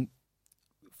key thing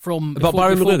from... About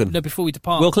Byron McGuigan? No, before we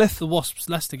depart. Will Cliff? The Wasps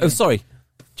Leicester game. Oh, sorry.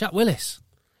 Jack Willis.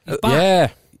 He's back. Yeah.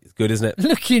 It's good, isn't it?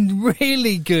 Looking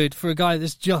really good for a guy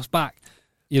that's just back.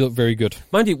 You look very good.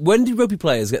 Mind you, when do rugby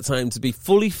players get time to be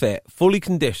fully fit, fully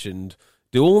conditioned,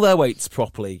 do all their weights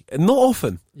properly? And not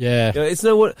often. Yeah. You know, it's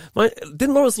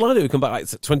didn't Lawrence Lido come back like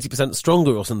 20%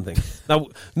 stronger or something? Now,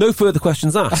 no further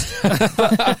questions asked.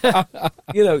 But,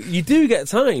 you do get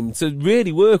time to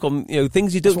really work on,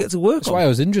 things you don't get to work on. That's why I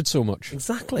was injured so much.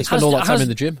 Exactly. I spent all that time in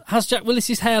the gym. Has Jack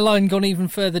Willis's hairline gone even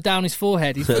further down his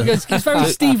forehead? He's very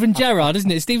Stephen Gerrard, isn't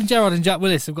it? Stephen Gerrard and Jack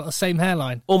Willis have got the same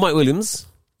hairline. Or Mike Williams.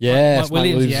 Yeah, Mike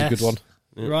Williams is a good one.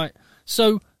 Yeah. Right.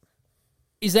 So,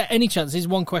 is there any chance? This is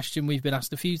one question we've been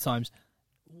asked a few times.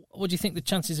 What do you think the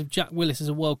chances of Jack Willis as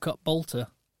a World Cup bolter?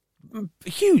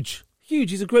 Huge.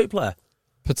 He's a great player.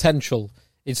 Potential.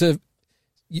 It's an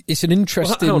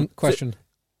interesting question.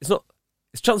 It's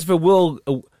chance for a World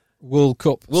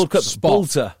Cup spot.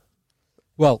 bolter.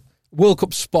 Well, World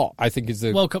Cup spot, I think, is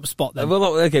the World Cup spot. Then.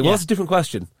 That's a different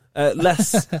question.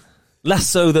 Less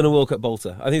so than a World Cup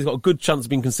bolter. I think he's got a good chance of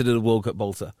being considered a World Cup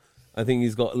bolter. I think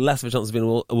he's got less of a chance of being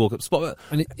a World Cup spot.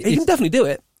 And he can definitely do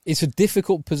it. It's a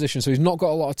difficult position, so he's not got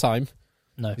a lot of time.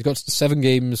 No. He's got 7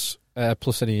 games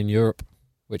plus any in Europe,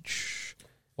 which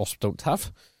Wasps don't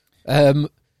have.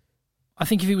 I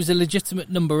think if he was a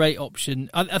legitimate number 8 option,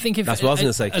 I think if that's what I was going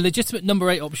to say. A legitimate number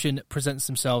 8 option presents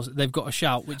themselves, they've got a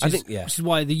shout, which is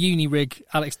why the uni rig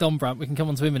Alex Dombrandt, we can come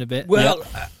on to him in a bit. Well,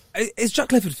 is Jack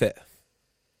Clifford fit?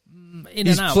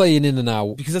 He's playing in and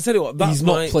out. Because I tell you what, he's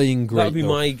not playing great. That would be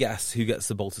my guess who gets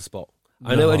the bolter spot.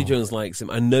 I know Eddie Jones likes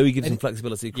him. I know he gives him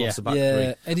flexibility across the back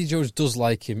three. Eddie Jones does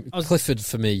like him. Clifford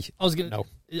for me. I was going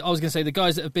to say the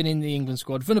guys that have been in the England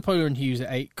squad: Vunipola and Hughes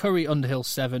at 8, Curry, Underhill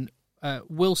 7,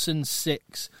 Wilson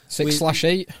 6,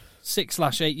 6/8,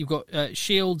 6/8. You've got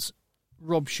Shields,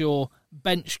 Rob Shaw,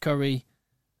 bench Curry,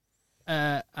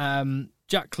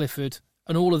 Jack Clifford,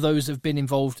 and all of those have been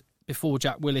involved before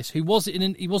Jack Willis, who was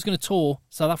going to tour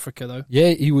South Africa though.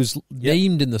 Yeah, he was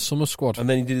named in the summer squad, and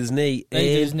then he did his knee.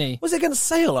 Was it against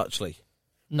Sale actually?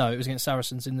 No, it was against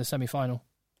Saracens in the semi-final.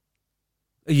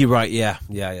 You're right. Yeah.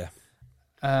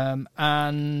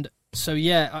 And so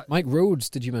Mike Rhodes,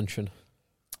 did you mention?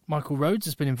 Michael Rhodes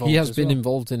has been involved. He has been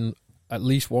involved in at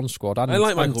least one squad. And I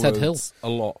like Michael Ted Rhodes Hill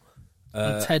a lot.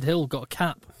 And Ted Hill got a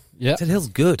cap. Yeah, Ted Hill's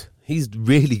good. He's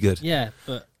really good. Yeah,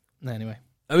 but anyway.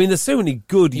 I mean, there's so many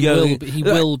good young... He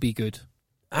will be good.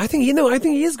 I think he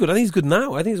is good. I think he's good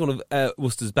now. I think he's one of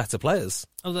Worcester's better players.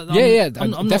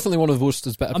 I'm definitely one of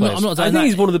Worcester's better players. I think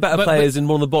he's one of the better players in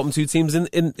one of the bottom 2 teams in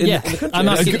the country. I'm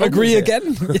asking, agree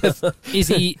again. Yes. Is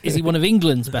he one of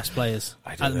England's best players?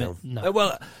 I don't know. No.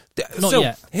 Well, not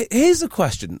yet. Here's a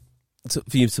question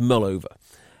for you to mull over.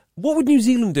 What would New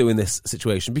Zealand do in this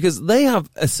situation? Because they have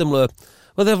a similar...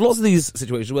 Well, they have lots of these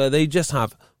situations where they just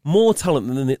have more talent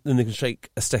than they can shake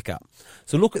a stick at.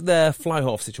 So look at their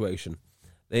fly-half situation.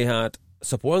 They had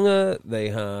Sapwanga, they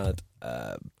had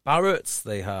Barrett,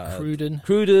 they had Cruden,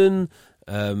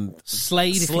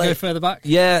 Slade, if you go further back.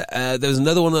 Yeah, there was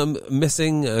another one I'm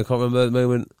missing. I can't remember at the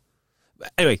moment.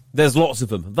 But anyway, there's lots of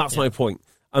them. That's my point.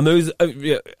 And those are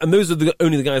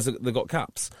only the guys that got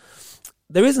caps.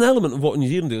 There is an element of what New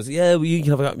Zealand do is, you can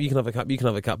have a cap, you can have a cap, you can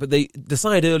have a cap, but they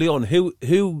decide early on who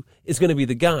is going to be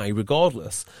the guy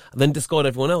regardless, and then discard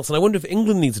everyone else. And I wonder if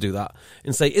England need to do that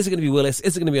and say, is it going to be Willis,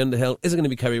 is it going to be Underhill, is it going to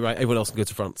be Kerry Wright, everyone else can go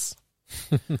to France.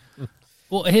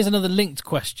 Well, here's another linked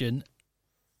question.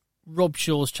 Rob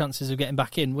Shaw's chances of getting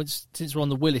back in, since we're on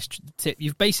the Willis tip,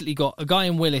 you've basically got a guy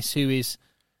in Willis who is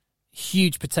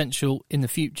huge potential in the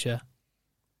future.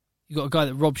 You've got a guy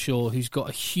that Rob Shaw who's got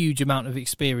a huge amount of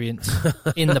experience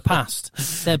in the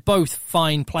past. They're both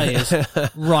fine players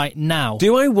right now.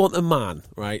 Do I want a man,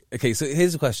 right? Okay, so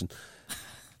here's the question.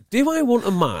 Do I want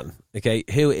a man, okay,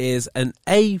 who is an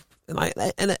A,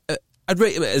 I'd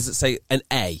rate him as, say, an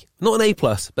A. Not an A+,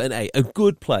 but an A. A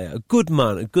good player, a good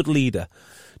man, a good leader.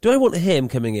 Do I want him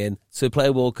coming in to play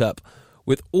a World Cup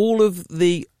with all of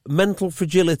the mental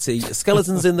fragility,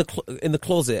 skeletons in the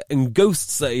closet, and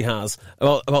ghosts that he has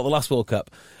about the last World Cup?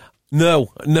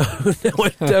 No, I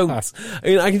don't. I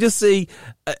mean, I can just see,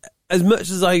 as much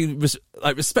as I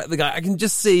respect the guy, I can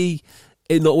just see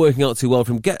it not working out too well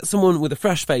for him. Get someone with a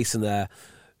fresh face in there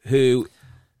who,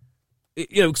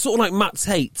 sort of like Matt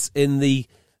Tate in the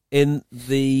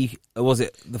was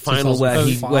it the final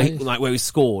where he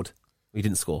scored. He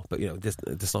didn't score, but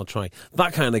just not try.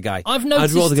 That kind of guy. I'd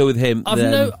rather go with him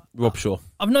than Rob Shaw.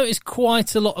 I've noticed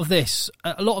quite a lot of this,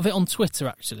 a lot of it on Twitter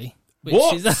actually.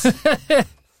 What?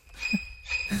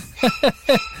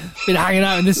 Been hanging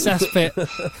out in the cesspit.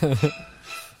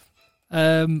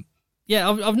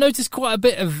 I've noticed quite a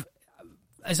bit of.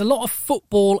 There's a lot of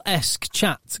football-esque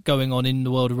chat going on in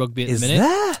the world of rugby at the minute. Is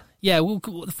there? Yeah, well,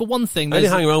 for one thing, I only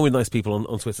hang around with nice people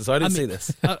on Twitter, so I didn't see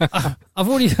this. I've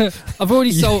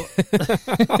already sold.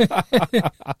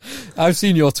 I've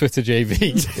seen your Twitter,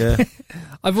 JV. Yeah,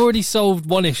 I've already solved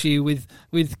one issue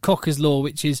with Cocker's law,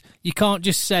 which is you can't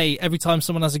just say every time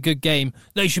someone has a good game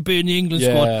they should be in the England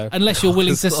squad unless you're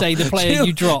willing to say the player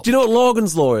you drop. Do you know what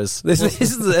Logan's law is? This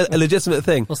is a legitimate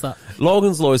thing. What's that?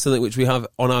 Logan's law is something which we have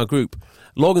on our group.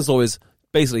 Logan's law is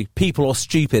basically people are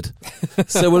stupid.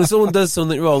 So when someone does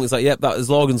something wrong, it's like, yep, that is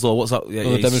Logan's law. What's that? Yeah,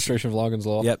 a demonstration of Logan's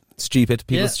law. Yep, stupid.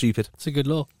 People are stupid. It's a good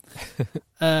law.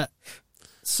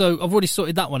 So I've already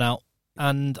sorted that one out,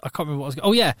 and I can't remember what I was going.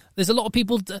 Oh yeah, there's a lot of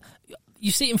people.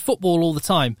 You see it in football all the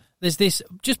time. There's this,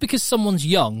 just because someone's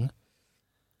young,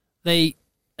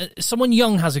 someone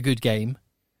young has a good game,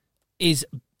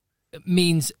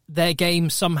 means their game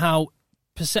somehow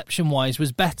perception-wise,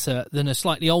 was better than a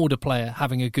slightly older player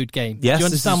having a good game. Yes, do you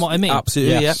understand what I mean?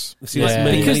 Absolutely, Yes. yeah. I've seen this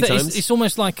many Because times. it's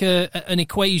almost like an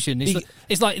equation.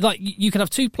 It's like you can have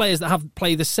two players that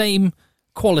play the same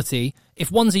quality. If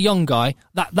one's a young guy,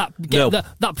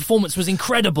 that performance was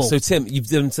incredible. So, Tim, you've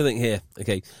done something here.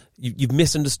 Okay, you've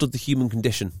misunderstood the human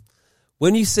condition.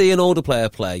 When you see an older player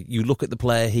play, you look at the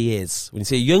player he is. When you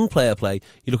see a young player play,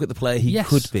 you look at the player he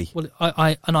could be. Well,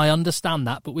 I understand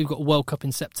that, but we've got a World Cup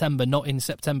in September, not in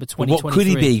September 2023. What could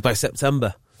he be by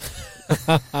September?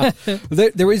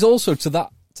 There is also to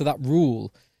that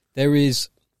rule. There's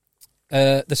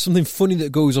something funny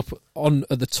that goes up on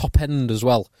at the top end as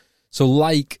well. So,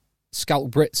 like Scout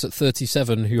Brits at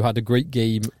 37, who had a great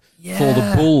game for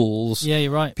the Bulls. Yeah,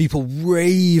 you're right. People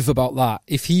rave about that.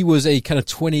 If he was a kind of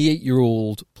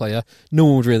 28-year-old player, no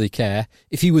one would really care.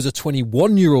 If he was a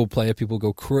 21-year-old player, people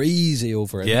go crazy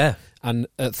over him. Yeah. And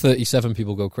at 37,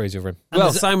 people go crazy over him.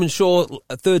 Well, Simon Shaw,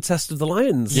 a third test of the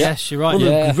Lions. Yes, you're right. One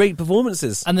of the great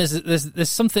performances. And there's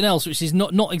something else which is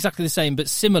not exactly the same, but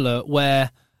similar,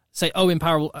 where, say, Owen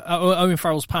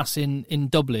Farrell's pass in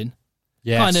Dublin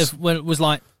kind of when it was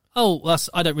like,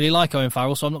 I don't really like Owen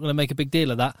Farrell, so I'm not going to make a big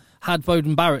deal of that. Had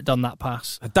Bowden Barrett done that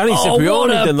pass, Danny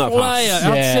Cipriani done that pass.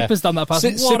 Had Sippers done that pass,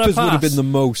 what a Sippers pass. would have been the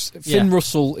most. Finn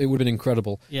Russell, it would have been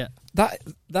incredible. Yeah,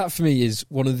 that for me is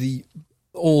one of the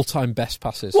all-time best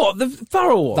passes. What, the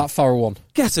Farrell one? That Farrell one.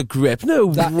 Get a grip. No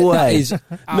way. That is no.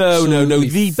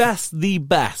 absolutely The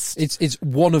best. It's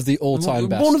one of the all-time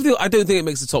best. I don't think it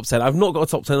makes the top 10. I've not got a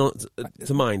top 10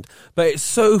 to mind, but it's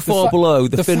so far below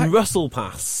the Finn Russell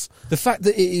pass. The fact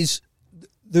that it is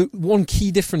the one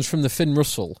key difference from the Finn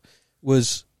Russell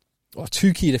was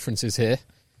two key differences here.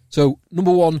 So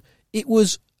number one, it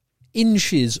was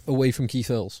inches away from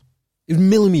Keith Earls. It was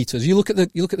millimetres. You look at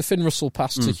the Finn Russell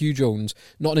pass to Hugh Jones,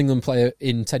 not an England player,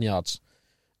 in 10 yards.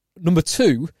 Number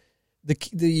two,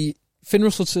 the Finn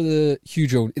Russell to the Hugh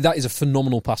Jones, that is a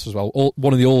phenomenal pass as well.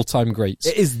 One of the all-time greats.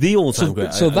 It is the all-time great.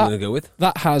 I'm going to go with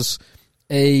that has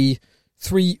a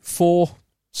 3-4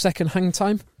 second hang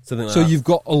time. Something like so that. You've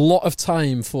got a lot of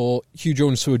time for Hugh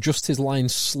Jones to adjust his line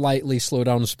slightly, slow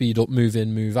down, speed up, move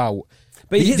in, move out.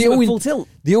 But he hits it with full tilt.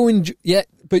 The Owen,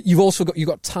 but you've also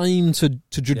got time to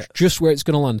judge just where it's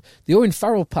going to land. The Owen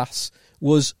Farrell pass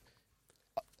was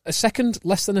a second,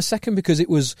 less than a second, because it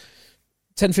was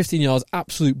 10, 15 yards,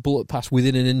 absolute bullet pass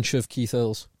within an inch of Keith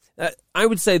Earls. I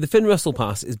would say the Finn Russell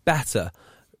pass is better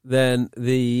than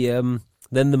the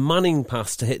Manning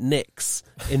pass to hit Knicks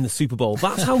in the Super Bowl.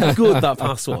 That's how good that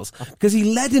pass was, because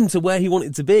he led him to where he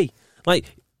wanted to be. Like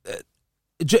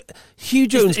Hugh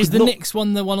Jones is the Knicks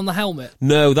one the one on the helmet?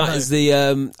 No, that is the.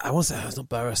 I want to say it's not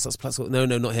Burris. That's Plesko. No,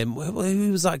 not him.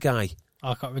 Who was that guy?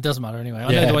 I can't. It doesn't matter anyway.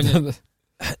 I know the one.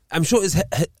 I'm sure it's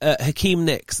Hakeem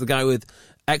Nicks, the guy with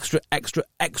extra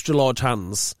large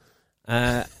hands,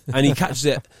 and he catches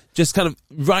it just kind of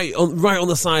right on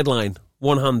the sideline.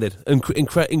 One-handed,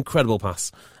 incredible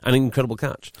pass, and incredible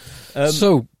catch.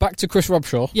 So back to Chris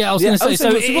Robshaw. Yeah, I was going to say.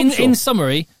 So in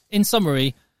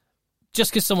summary,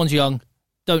 just because someone's young,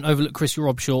 don't overlook Chris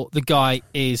Robshaw. The guy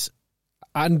is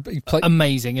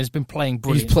amazing. Has been playing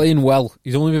brilliant. He's playing well.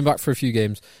 He's only been back for a few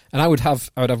games, and I would have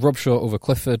Robshaw over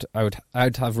Clifford. I'd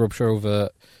have Robshaw over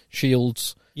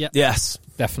Shields. Yeah. Yes,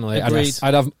 definitely. Agreed.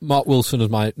 I'd have Mark Wilson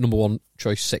as my number one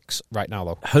choice 6 right now,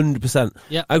 though. 100%.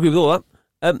 Yeah, I agree with all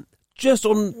that. Just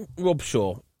on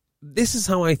Robshaw, this is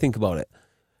how I think about it.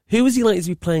 Who is he likely to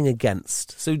be playing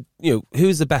against? So, who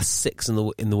is the best 6 in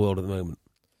the world at the moment?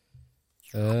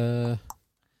 Who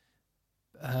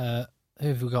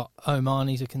have we got?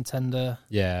 Omani's a contender.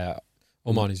 Yeah,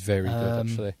 Omani's very good,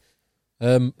 actually.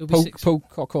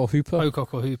 Pocock or Hooper?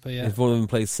 Pocock or Hooper, yeah. If one of them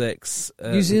plays 6.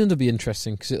 New Zealand will be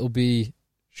interesting, because it'll be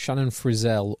Shannon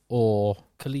Frizzell or...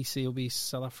 Khaleesi will be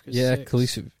South Africa's 6.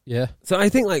 Khaleesi, yeah. So I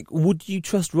think, would you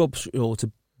trust Robshaw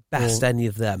to best any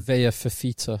of them? Vea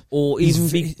Fafita. Or even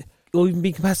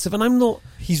be competitive? And I'm not...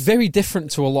 He's very different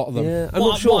to a lot of them. Yeah, I'm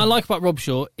not sure. What I like about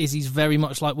Robshaw is he's very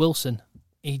much like Wilson.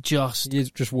 He just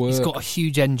works. He's got a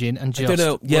huge engine and just I don't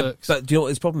know. works. Yeah, but do you know what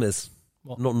his problem is?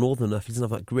 What? Not northern enough. He doesn't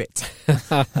have that grit.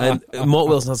 And Mark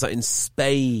Wilson has that in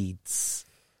spades.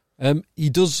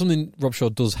 He does something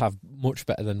Robshaw does have much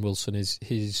better than Wilson, is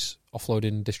his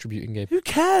offloading distributing game. Who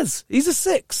cares? He's a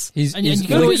 6. You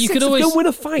could always go win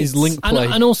a fight. His link play.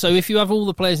 And also, if you have all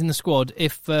the players in the squad,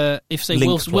 if say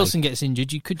Link Wilson gets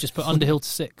injured, you could just put Underhill to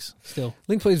 6 still.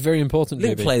 Link play is very important.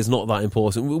 Link play is not that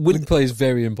important. Link play is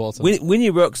very important. Win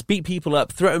your rucks, beat people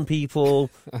up, threaten people.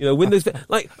 Win those.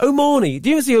 Like O'Mahony. Do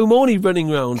you ever see O'Mahony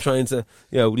running around trying to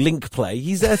link play?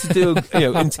 He's there to do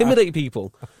intimidate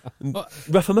people, and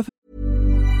rough them up.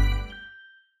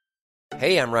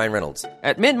 Hey, I'm Ryan Reynolds.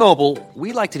 At Mint Mobile,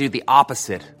 we like to do the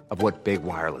opposite of what Big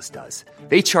Wireless does.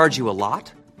 They charge you a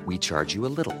lot, we charge you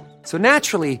a little. So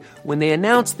naturally, when they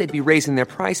announced they'd be raising their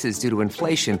prices due to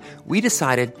inflation, we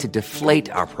decided to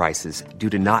deflate our prices due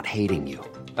to not hating you.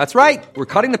 That's right. We're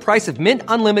cutting the price of Mint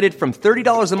Unlimited from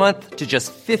 $30 a month to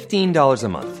just $15 a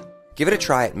month. Give it a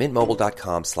try at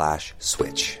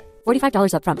mintmobile.com/switch.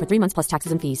 $45 up front for 3 months plus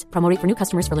taxes and fees. Promo rate for new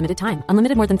customers for limited time.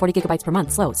 Unlimited more than 40 gigabytes per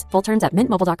month slows. Full terms at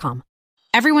mintmobile.com.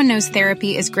 Everyone knows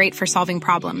therapy is great for solving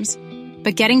problems.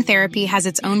 But getting therapy has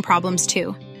its own problems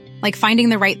too. Like finding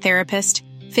the right therapist,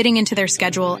 fitting into their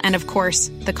schedule, and of course,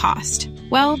 the cost.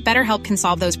 Well, BetterHelp can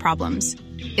solve those problems.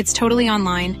 It's totally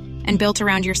online and built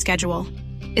around your schedule.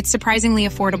 It's surprisingly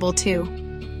affordable too.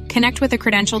 Connect with a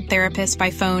credentialed therapist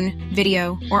by phone,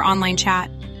 video, or online chat,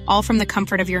 all from the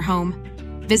comfort of your home.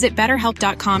 Visit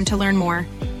BetterHelp.com to learn more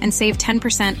and save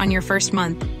 10% on your first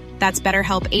month. That's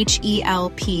BetterHelp,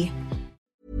 H-E-L-P.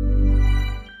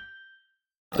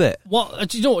 Bit. What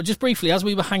do you know? What? Just briefly, as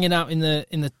we were hanging out in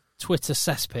the Twitter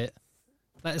cesspit,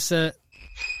 let's. Did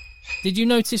you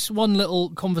notice one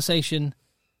little conversation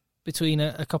between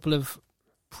a couple of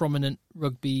prominent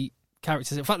rugby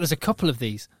characters? In fact, there's a couple of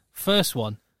these. First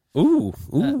one. Ooh.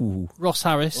 Ross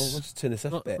Harris. Oh, let's turn this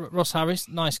up a bit. Ross Harris,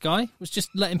 nice guy, was just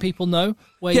letting people know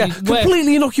where.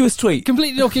 Completely innocuous tweet.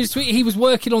 Completely innocuous tweet. He was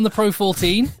working on the Pro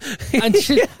 14 and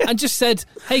just said,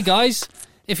 "Hey guys,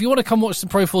 if you want to come watch the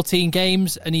Pro 14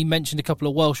 games," and he mentioned a couple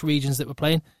of Welsh regions that were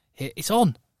playing. It's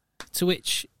on. To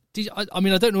which, I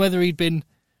don't know whether he'd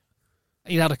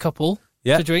had a couple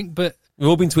to drink, but we've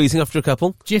all been tweeting after a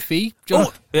couple. Jiffy,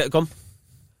 go on.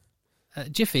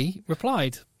 Jiffy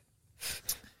replied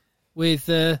with,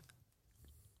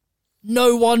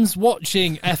 "No one's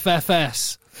watching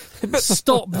FFS.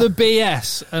 Stop the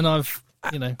BS." And I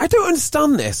don't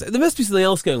understand this. There must be something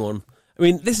else going on. I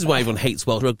mean, this is why everyone hates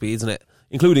Welsh rugby, isn't it?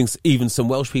 Including even some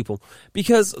Welsh people,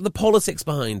 because the politics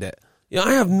behind it.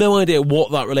 I have no idea what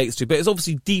that relates to, but it's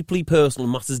obviously deeply personal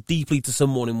and matters deeply to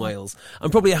someone in Wales, and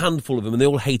probably a handful of them, and they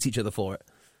all hate each other for it.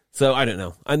 So I don't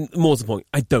know. And more to the point,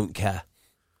 I don't care.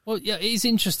 Well, yeah, it is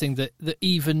interesting that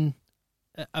even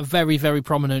a very, very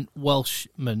prominent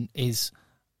Welshman is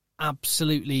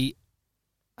absolutely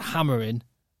hammering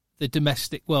the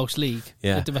domestic Welsh league,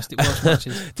 the domestic Welsh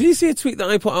matches. Did you see a tweet that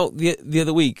I put out the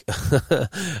other week? Here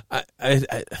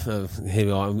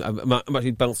we are. I'm actually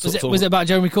bounced. Was it about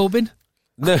Jeremy Corbyn?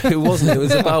 No, it wasn't. It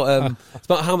was about it's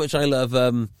about how much I love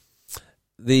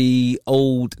the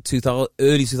old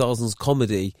early 2000s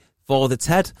comedy Father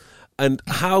Ted, and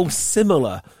how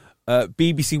similar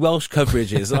BBC Welsh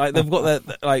coverage is. Like they've got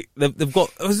they've got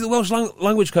the Welsh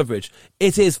language coverage.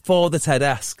 It is Father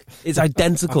Ted-esque. It's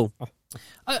identical.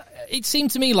 It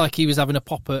seemed to me like he was having a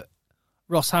pop at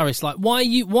Ross Harris. Like, why are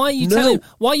you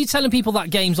telling people that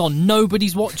game's on?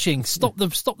 Nobody's watching. Stop the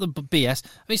BS.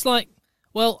 It's like,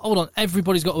 well, hold on.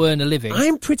 Everybody's got to earn a living.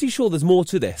 I'm pretty sure there's more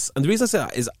to this, and the reason I say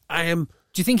that is Do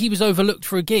you think he was overlooked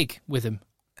for a gig with him?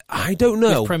 I don't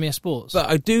know. With Premier Sports, but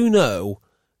I do know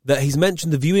that he's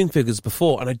mentioned the viewing figures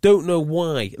before, and I don't know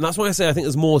why. And that's why I say I think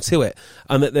there's more to it,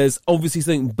 and that there's obviously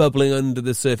something bubbling under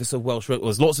the surface of Welsh rugby. Well,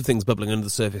 there's lots of things bubbling under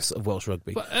the surface of Welsh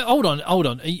rugby. But, hold on.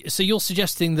 So you're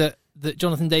suggesting that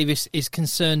Jonathan Davis is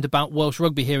concerned about Welsh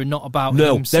rugby here and not about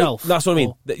himself? That's what I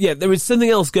mean. Yeah, there is something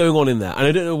else going on in there, and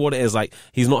I don't know what it is. Like,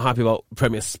 he's not happy about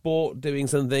Premier Sport doing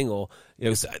something, or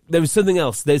there is something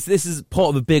else. This is part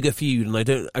of a bigger feud,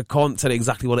 and I can't tell you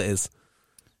exactly what it is.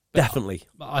 Definitely.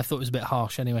 But I thought it was a bit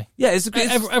harsh anyway. Yeah,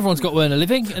 everyone's got to earn a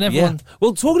living, and everyone... Yeah.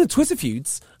 Well, talking of Twitter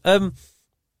feuds, I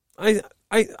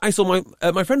saw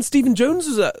my friend Stephen Jones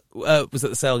was at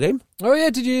the Sale game. Oh yeah,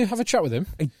 did you have a chat with him?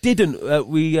 I didn't.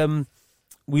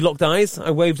 We locked eyes.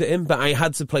 I waved at him, but I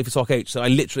had to play for Sock H, so I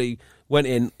literally went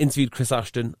in, interviewed Chris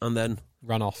Ashton, and then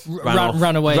ran off.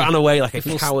 Ran away. Ran away like a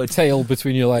coward. Tail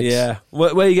between your legs. Yeah.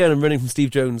 Where are you going? I'm running from Steve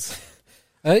Jones.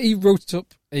 He wrote up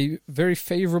a very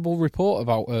favourable report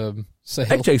about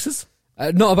Sale. Egg chasers?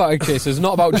 Not about egg chasers,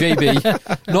 not about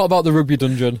JB, not about the rugby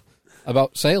dungeon,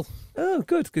 about Sale. Oh,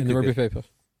 good. In the rugby paper.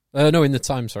 No, in the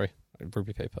Times, sorry.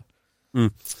 Rugby paper.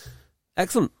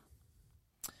 Excellent.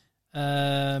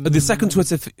 The second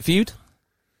Twitter feud?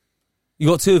 You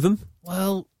got two of them?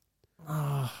 Well...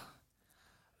 you're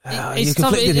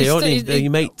conflicted here, aren't you? They're your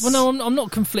mates. Well, no, I'm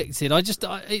not conflicted.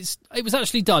 It was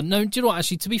actually done. No, do you know what?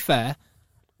 Actually, to be fair,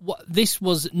 this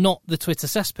was not the Twitter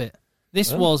cesspit.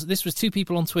 This was two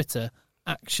people on Twitter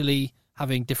actually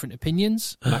having different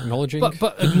opinions and acknowledging,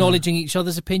 but acknowledging each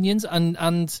other's opinions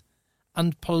and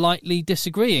politely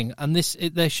disagreeing. And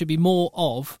there should be more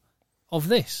of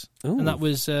this. Ooh. And that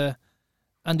was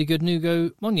Andy Goodnugo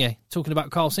Monye talking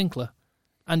about Carl Sinclair.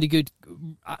 Andy Good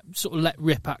sort of let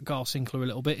rip at Garcinkler a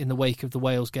little bit in the wake of the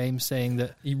Wales game, saying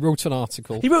that he wrote an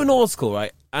article. He wrote an article,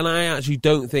 right? And I actually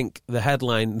don't think the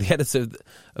headline, the editor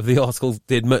of the article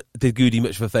did Goody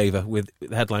much of a favour with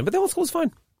the headline, but the article was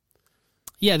fine.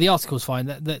 Yeah, the article's fine.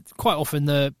 That quite often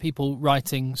the people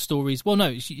writing stories. Well, no,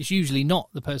 it's usually not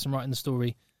the person writing the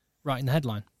story writing the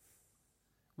headline.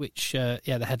 Which,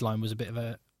 the headline was a bit of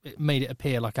it made it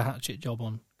appear like a hatchet job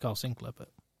on Garcinkler, but.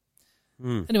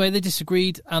 Anyway, they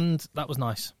disagreed, and that was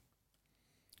nice.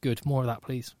 Good. More of that,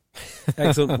 please.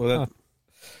 Excellent. Well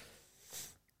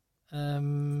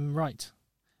right.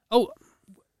 Oh,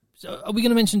 so are we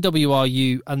going to mention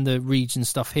WRU and the region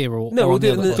stuff here? Or no, we'll do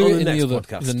it in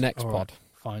the next pod.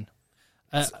 Fine.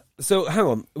 So, hang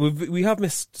on. We have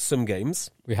missed some games.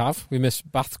 We have. We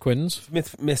missed Bath Quins.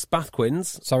 Missed Bath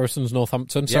Quins. Saracens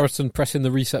Northampton. Yep. Saracen pressing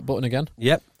the reset button again.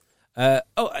 Yep. That's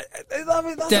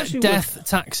actually death,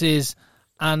 taxes...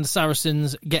 and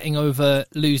Saracens getting over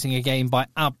losing a game by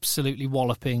absolutely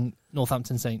walloping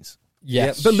Northampton Saints.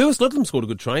 Yes. Yeah, but Lewis Ludlam scored a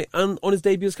good try and on his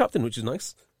debut as captain, which is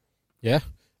nice. Yeah.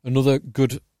 Another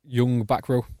good young back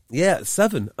row. Yeah,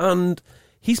 7. And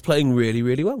he's playing really,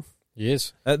 really well. He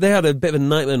is. They had a bit of a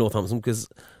nightmare, Northampton, because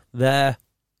their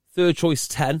third choice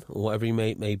 10, or whatever he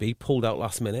may be, pulled out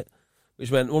last minute,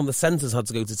 which meant one of the centres had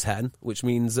to go to 10, which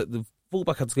means that the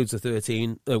fullback had to go to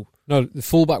 13. No, the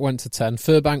fullback went to 10.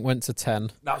 Furbank went to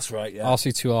 10. That's right, yeah.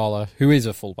 RC Tuala, who is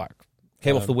a fullback,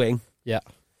 came off the wing. Yeah.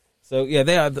 So, yeah,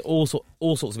 they had all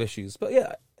sorts of issues. But,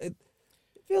 yeah, it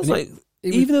feels like,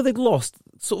 even though they'd lost,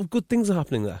 sort of good things are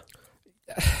happening there.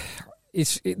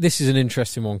 This is an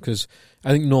interesting one, because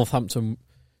I think Northampton...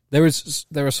 There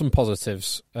are some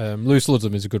positives. Lewis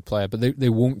Ludlam is a good player, but they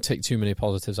won't take too many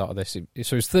positives out of this.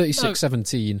 So it's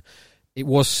 36-17. It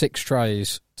was 6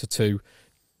 tries to 2.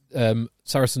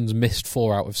 Saracens missed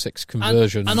 4 out of 6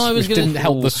 conversions, and I was which didn't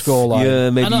help the scoreline. Yeah,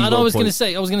 maybe. And I was going to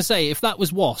say, if that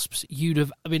was Wasps, you'd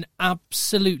have been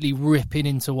absolutely ripping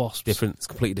into Wasps. It's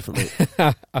completely different.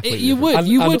 You would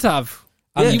have.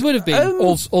 You would have been.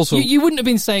 Also, you wouldn't have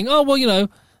been saying, "Oh, well, you know,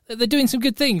 they're doing some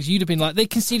good things." You'd have been like, they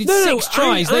conceded 6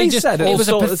 tries. It was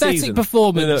a pathetic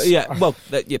performance.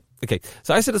 Okay.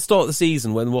 So I said at the start of the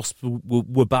season when the Wasps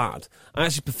were bad, I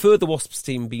actually prefer the Wasps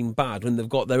team being bad when they've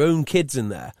got their own kids in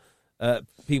there.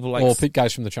 People like... Or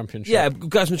guys from the Championship. Yeah,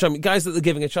 guys from the Championship. Guys that they're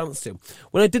giving a chance to.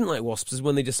 When I didn't like Wasps is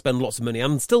when they just spend lots of money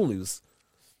and still lose.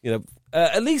 You know,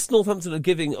 at least Northampton are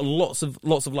giving lots of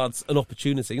lads an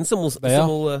opportunity, and some will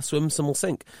swim, some will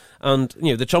sink. And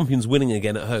you know, the champions winning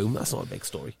again at home, that's not a big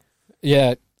story.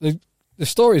 Yeah, the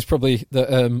story is probably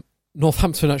that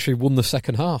Northampton actually won the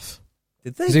second half.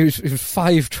 Did they? It was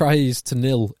 5 tries to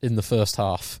 0 in the first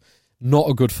half. Not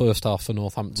a good first half for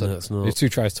Northampton. No, it's not. It was 2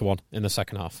 tries to 1 in the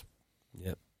second half.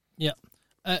 Yeah.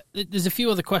 There's a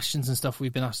few other questions and stuff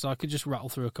we've been asked, so I could just rattle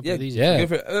through a couple of these. Yeah. Go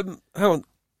for it. Hang on.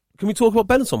 Can we talk about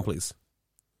Benetton, please?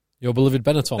 Your beloved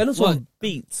Benetton. Benetton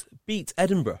beat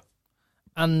Edinburgh.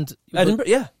 And Edinburgh,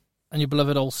 yeah. And your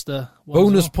beloved Ulster.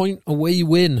 Bonus point away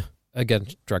win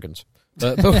against Dragons.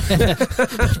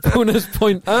 Bonus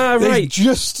point. Right. They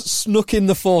just snuck in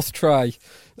the 4th try.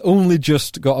 Only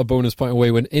just got a bonus point away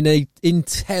win in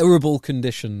terrible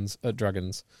conditions at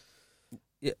Dragons.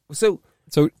 Yeah. So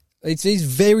it is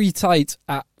very tight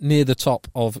at near the top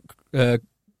of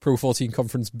Pro 14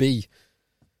 Conference B.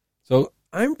 So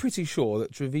I'm pretty sure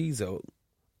that Treviso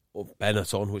or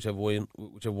Benetton, whichever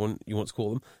one you want to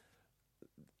call them,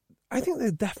 I think they're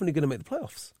definitely going to make the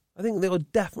playoffs. I think they are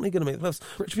definitely going to make the playoffs,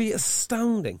 which would be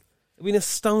astounding. It would be an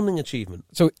astounding achievement.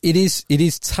 So it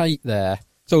is tight there.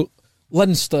 So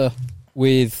Leinster,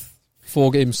 with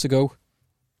 4 games to go,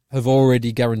 have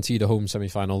already guaranteed a home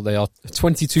semi-final. They are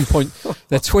 22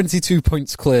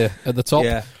 points clear at the top.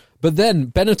 Yeah. But then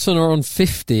Benetton are on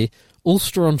 50,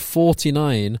 Ulster on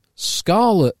 49,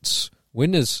 Scarlets,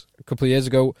 winners a couple of years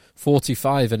ago,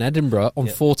 45, and Edinburgh on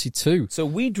 42. So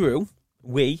we drew.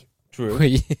 Yeah.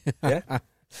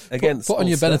 Against put on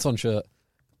your Ulster. Benetton shirt.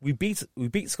 We beat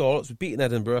Scarlets, we've beaten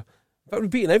Edinburgh. In fact, we've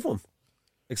beaten everyone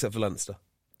except for Leinster.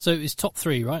 So it's top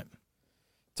 3, right?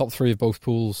 Top 3 of both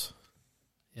pools.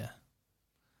 Yeah.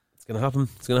 It's going to happen.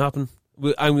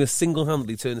 I'm going to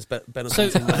single-handedly turn this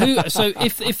Benetton team. So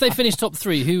if they finish top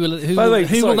 3, who will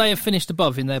they have finished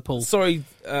above in their pool? Sorry,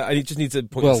 I just need to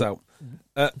point this out.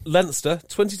 Leinster,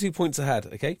 22 points ahead,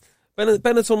 okay?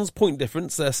 Benetton's point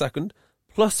difference, they're second,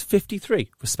 plus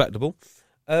 53, respectable.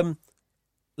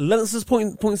 Leinster's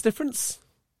points difference?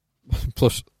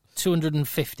 Plus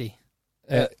 250.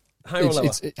 Higher or lower?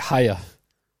 It's higher.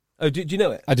 Oh, do you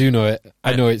know it? I do know it.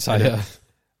 I know it's higher.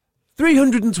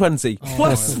 320.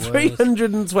 Plus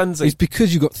 320. It's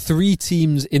because you've got 3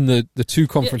 teams in the 2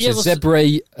 conferences.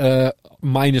 Zebre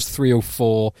minus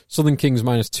 304, Southern Kings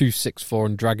minus 264,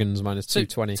 and Dragons minus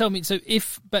 220. Tell me,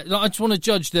 but I just want to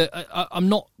judge that. I'm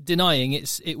not denying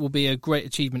it will be a great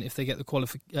achievement if they get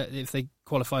if they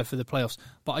qualify for the playoffs.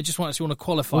 But I just want to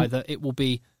qualify that it will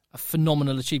be a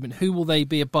phenomenal achievement. Who will they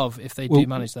be above if they do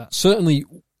manage that? Certainly,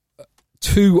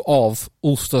 two of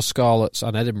Ulster Scarlets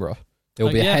and Edinburgh.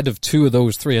 They'll be ahead of two of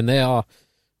those three, and they are.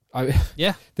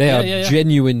 They are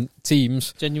genuine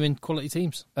teams, genuine quality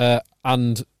teams,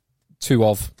 and two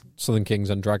of Southern Kings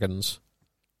and Dragons.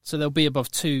 So they'll be above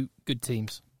two good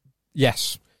teams.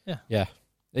 Yes, yeah.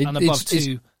 And above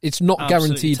two. It's not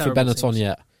guaranteed for Benetton teams.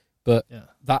 yet, but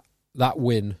that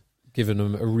win given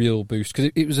them a real boost because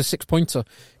it was a 6-pointer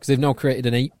because they've now created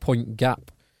an 8-point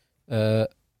gap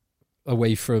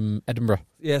away from Edinburgh.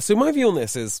 Yeah. So my view on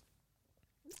this is.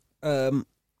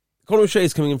 Conor O'Shea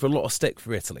is coming in for a lot of stick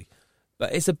for Italy,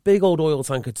 but it's a big old oil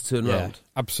tanker to turn around.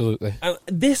 Absolutely. And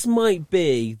this might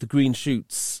be the green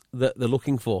shoots that they're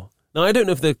looking for. Now, I don't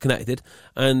know if they're connected,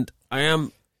 and I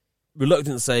am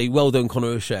reluctant to say, well done, Conor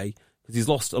O'Shea, because he's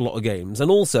lost a lot of games. And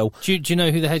also... Do you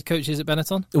know who the head coach is at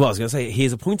Benetton? Well, I was going to say, he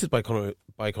is appointed by Conor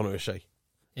O'Shea.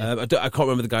 Yeah. I can't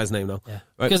remember the guy's name now. Yeah.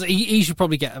 Right? Because he should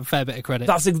probably get a fair bit of credit.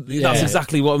 That's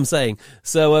exactly what I'm saying.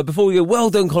 So before we go, well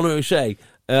done, Conor O'Shea,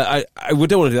 I don't want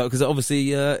to do that because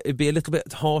obviously it'd be a little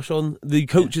bit harsh on the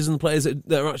coaches and the players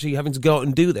that are actually having to go out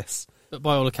and do this. But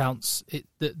by all accounts,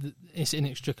 it's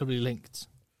inextricably linked.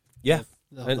 Yeah.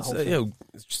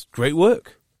 It's just great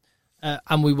work.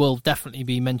 And we will definitely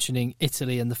be mentioning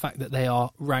Italy and the fact that they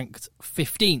are ranked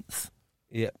 15th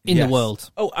in the world.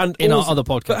 Oh, and in also, our other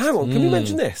podcast. But hang on, can we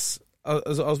mention this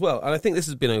as well? And I think this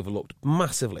has been overlooked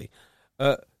massively.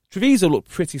 Treviso looked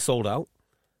pretty sold out.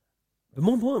 But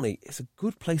more importantly, it's a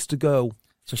good place to go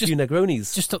for a few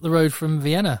Negronis. Just up the road from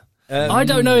Vienna. I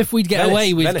don't know if we'd get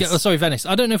away with... Venice.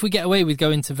 I don't know if we get away with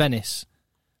going to Venice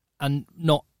and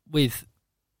not with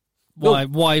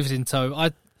wives in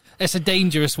tow. It's a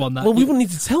dangerous one. That we wouldn't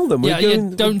need to tell them.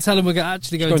 Don't tell them we're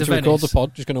actually going to Venice. Record the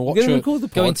pod. Just going to watch record the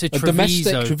pod. Going to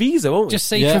Treviso. Treviso, won't we? Just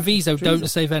say Treviso. Don't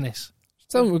say Venice.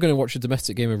 Tell them we're going to watch a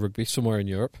domestic game of rugby somewhere in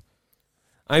Europe.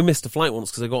 I missed a flight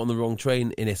once because I got on the wrong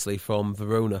train in Italy from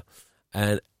Verona.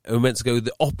 And we meant to go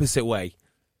the opposite way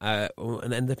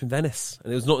and ended up in Venice.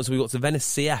 And it was not until we got to Venice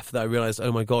CF that I realised,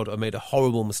 oh my God, I made a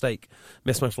horrible mistake.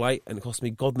 Missed my flight and it cost me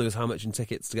God knows how much in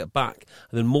tickets to get back.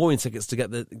 And then more in tickets to get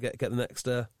the next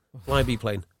Flybe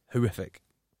plane. Horrific.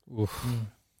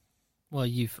 Well,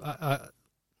 you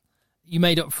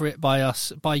made up for it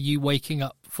by you waking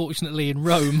up, fortunately, in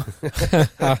Rome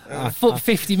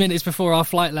 50 minutes before our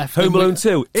flight left. Home Alone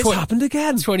 2. It's happened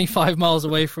again. 25 miles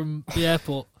away from the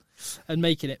airport. And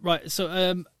making it right.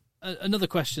 So another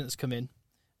question that's come in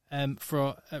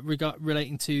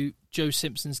relating to Joe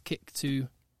Simpson's kick to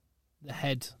the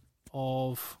head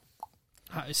of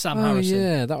Sam Harrison.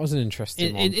 Yeah, that was an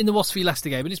interesting one. In the Wasps v Leicester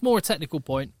game, and it's more a technical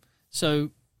point.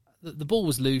 So the ball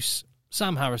was loose.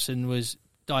 Sam Harrison was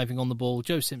diving on the ball.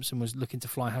 Joe Simpson was looking to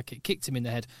fly hack it, kicked him in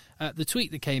the head. The tweet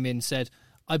that came in said,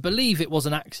 "I believe it was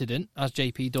an accident," as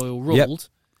JP Doyle ruled. Yep.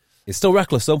 It's still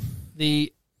reckless, though.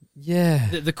 The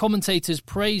commentators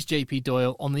praised JP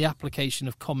Doyle on the application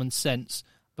of common sense,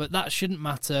 but that shouldn't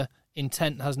matter.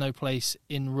 Intent has no place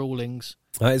in rulings.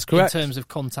 That is correct. In terms of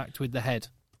contact with the head.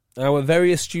 Our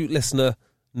very astute listener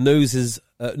knows his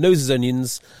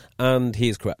onions, and he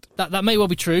is correct. That may well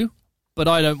be true, but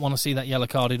I don't want to see that yellow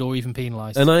carded or even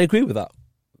penalised. And I agree with that.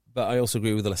 But I also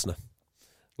agree with the listener,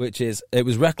 which is it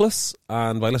was reckless,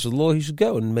 and by letter of the law, he should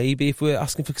go. And maybe if we're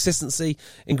asking for consistency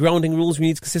in grounding rules, we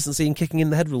need consistency in kicking in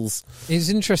the head rules. It's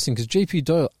interesting because JP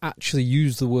Doyle actually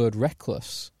used the word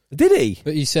reckless. Did he?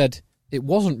 But he said it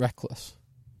wasn't reckless.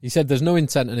 He said there's no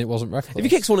intent and it wasn't reckless. If he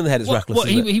kicks one in the head, it's reckless.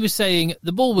 He was saying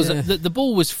the ball was the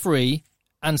ball was free,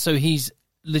 and so he's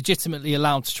legitimately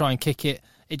allowed to try and kick it.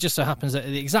 It just so happens that at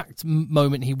the exact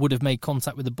moment he would have made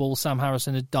contact with the ball, Sam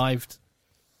Harrison had dived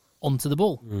onto the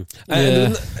ball.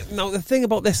 Now, the thing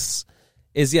about this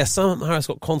is, Sam Harris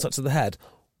got contact to the head.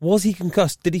 Was he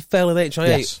concussed? Did he fail an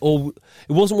HIA? Yes. Or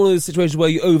it wasn't one of those situations where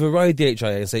you override the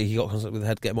HIA and say he got contact with the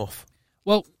head, get him off?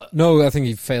 Well, no, I think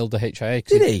he failed the HIA.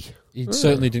 Did he? He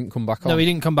certainly didn't come back on. No, he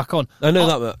didn't come back on. I know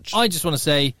that much. I just want to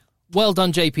say, well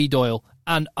done, JP Doyle.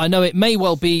 And I know it may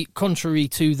well be contrary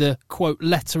to the, quote,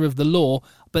 letter of the law,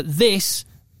 but this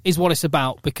is what it's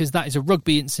about, because that is a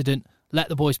rugby incident. Let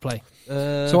the boys play.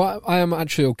 So I am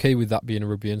actually okay with that being a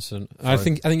rugby incident. I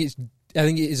think it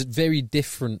is very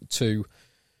different to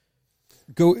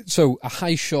a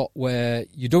high shot where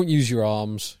you don't use your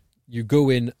arms, you go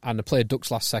in and the player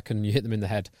ducks last second and you hit them in the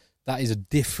head. That is a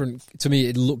different, to me,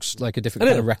 it looks like a different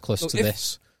kind of reckless to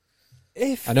this.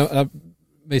 If I know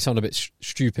may sound a bit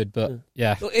stupid, but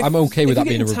yeah, Well, I'm okay with that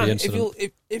being a rugby incident.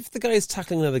 incident. If the guy is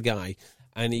tackling another guy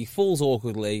and he falls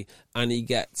awkwardly and he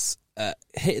gets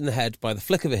hit in the head by the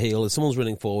flick of a heel as someone's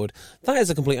running forward, that is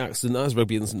a complete accident. That is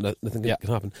rugby incident. Nothing can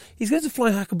happen. He's going to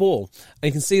fly hack a ball, and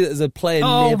you can see that there's a player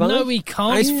nearby. Oh, no, he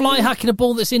can't. He's fly hacking a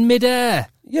ball that's in midair.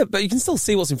 Yeah, but you can still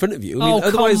see what's in front of you.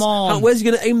 Come on. Where's he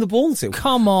going to aim the ball to?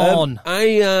 Come on.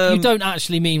 You don't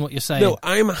actually mean what you're saying. No,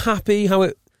 I'm happy how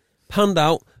it panned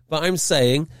out, but I'm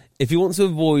saying if you want to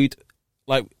avoid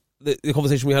like the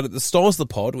conversation we had at the start of the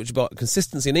pod, which is about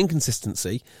consistency and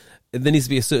inconsistency, there needs to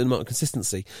be a certain amount of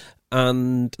consistency.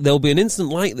 And there'll be an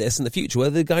incident like this in the future where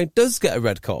the guy does get a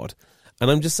red card.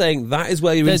 And I'm just saying that is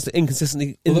where your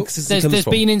inconsistency comes from. There's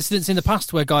been incidents in the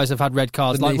past where guys have had red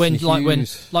cards, like when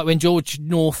George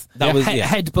North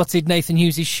head-butted Nathan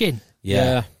Hughes' shin.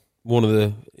 Yeah. One of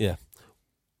the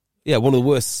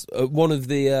worst, one of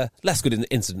the less good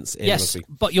incidents in rugby.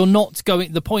 But you're not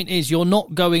going. The point is, you're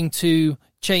not going to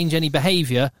change any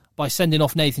behaviour by sending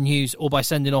off Nathan Hughes or by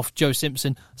sending off Joe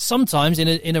Simpson. Sometimes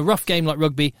in a rough game like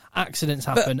rugby, accidents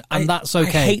happen, and that's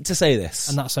okay. I hate to say this,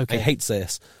 and that's okay. I hate to say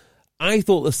this. I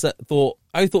thought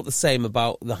the same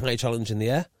about the high challenge in the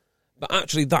air, but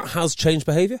actually that has changed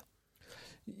behaviour.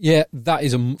 Yeah, that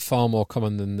is far more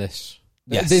common than this.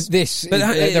 Yes.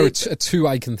 There are two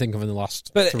I can think of in the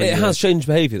last. But 3 it years. has changed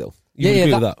behaviour, though. You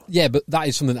agree with that? Yeah, but that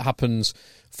is something that happens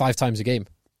 5 times a game,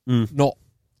 not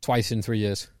twice in 3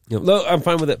 years. Yeah. No, I'm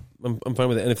fine with it. I'm fine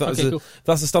with it. And if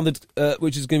that's the standard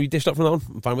which is going to be dished up from now on,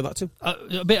 I'm fine with that too.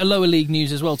 A bit of lower league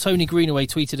news as well. Tony Greenaway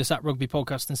tweeted us at Rugby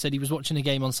Podcast and said he was watching a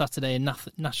game on Saturday in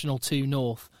National 2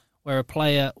 North where a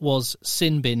player was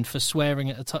sin-binned for swearing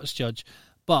at a touch judge,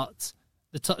 but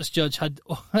the touch judge had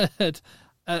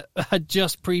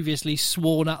just previously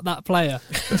sworn at that player.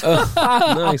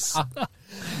 Nice.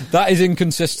 That is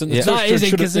inconsistent. Yeah. That is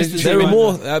inconsistent. There are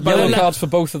more yellow cards for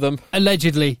both of them.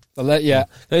 Allegedly. Yeah.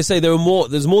 They say there's more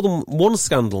than one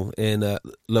scandal in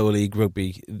lower league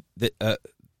rugby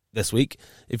this week.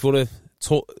 If you want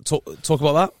to talk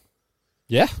about that.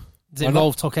 Yeah. Does it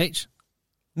involve Tok H?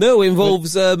 No, it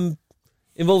involves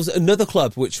another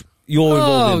club which you're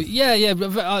involved in.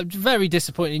 Yeah. Very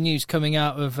disappointing news coming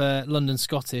out of London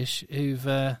Scottish,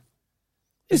 who've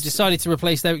decided to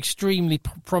replace their extremely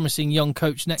promising young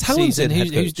coach next season,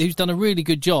 who's done a really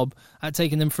good job at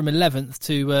taking them from 11th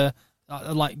to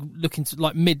looking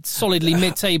to solidly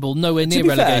mid-table, nowhere near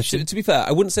relegation. To be fair,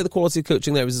 I wouldn't say the quality of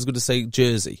coaching there is as good as, say,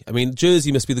 Jersey. I mean,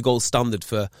 Jersey must be the gold standard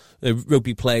for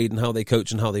rugby played and how they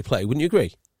coach and how they play. Wouldn't you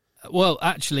agree? Well,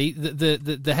 actually,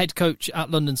 the head coach at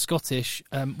London Scottish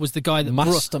was the guy that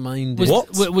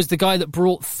was the guy that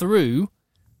brought through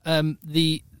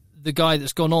the guy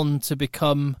that's gone on to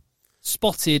become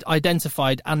spotted,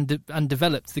 identified, and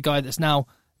developed the guy that's now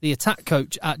the attack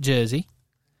coach at Jersey.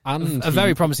 And a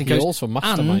very promising coach. He also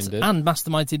masterminded. And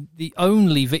masterminded the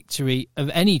only victory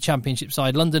of any championship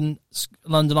side, London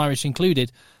Irish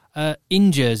included,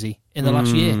 in Jersey in the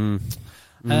last year.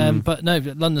 But no,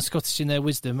 London Scottish in their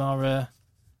wisdom are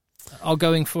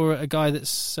going for a guy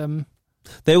that's...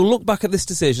 They will look back at this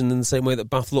decision in the same way that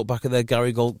Bath look back at their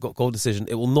Gary goal decision.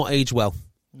 It will not age well.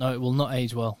 No, it will not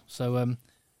age well. So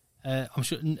I'm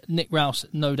sure Nick Rouse,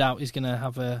 no doubt, is going to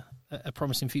have a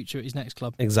promising future at his next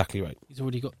club. Exactly right. He's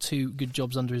already got 2 good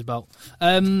jobs under his belt.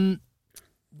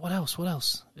 What else?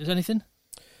 Is there anything?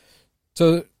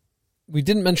 So we've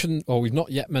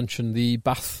not yet mentioned the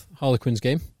Bath Harlequins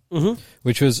game,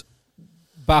 which was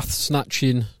Bath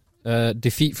snatching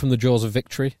defeat from the jaws of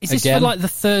victory. Is this for like the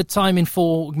 3rd time in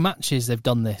 4 matches they've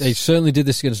done this? They certainly did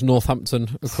this against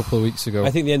Northampton a couple of weeks ago.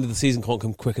 I think the end of the season can't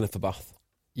come quick enough for Bath.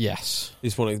 Yes. They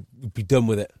just want to be done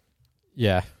with it.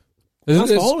 Yeah.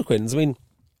 As for Harlequins, I mean,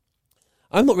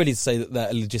 I'm not ready to say that they're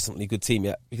a legitimately good team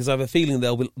yet, because I have a feeling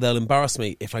they'll embarrass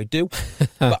me if I do.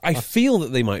 But I feel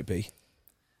that they might be.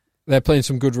 They're playing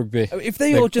some good rugby. If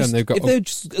they're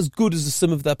just as good as the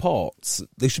sum of their parts,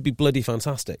 they should be bloody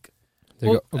fantastic.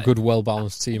 They've got a good,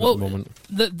 well-balanced team at the moment.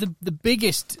 The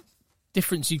biggest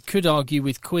difference you could argue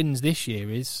with Quins this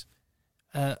year is,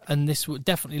 and this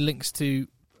definitely links to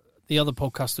the other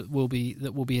podcast that will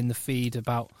be in the feed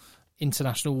about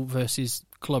international versus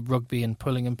club rugby and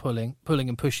pulling and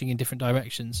pushing in different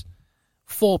directions.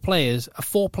 A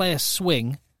 4-player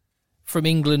swing from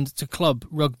England to club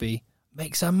rugby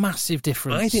makes a massive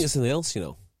difference. I think it's something else, you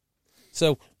know.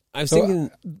 So I was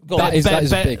thinking, that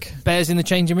is big. Bears in the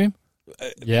changing room.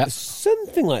 Yeah,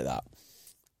 something like that.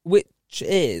 Which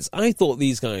is, I thought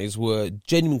these guys were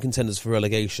genuine contenders for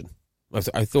relegation.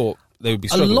 I thought they would be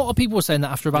A struggling. lot of people were saying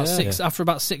that after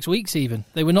about 6 weeks even.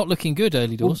 They were not looking good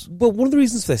early doors. Well, one of the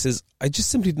reasons for this is I just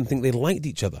simply didn't think they liked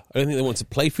each other. I don't think they wanted to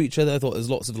play for each other. I thought there's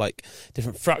lots of like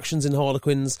different fractions in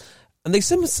Harlequins. And they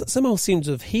somehow seem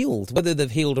to have healed. Whether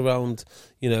they've healed around,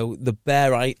 the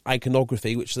bare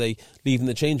iconography, which they leave in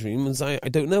the change rooms, I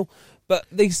don't know. But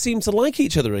they seem to like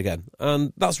each other again.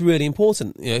 And that's really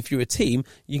important. If you're a team,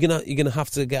 you're gonna have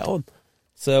to get on.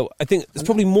 So I think it's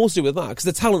probably more to do with that, because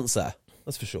the talent's there.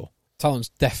 That's for sure. Talent's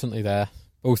definitely there.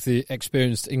 Both the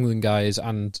experienced England guys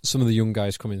and some of the young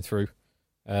guys coming through.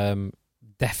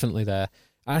 Definitely there.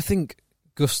 I think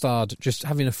Gustard just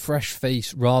having a fresh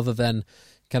face rather than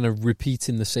kind of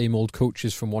repeating the same old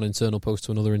coaches from one internal post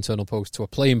to another internal post to a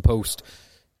playing post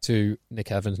to Nick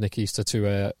Evans, Nick Easter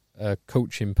to a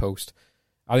coaching post.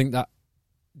 I think that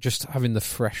just having the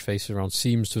fresh faces around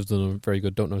seems to have done them very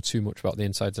good. Don't know too much about the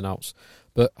insides and outs,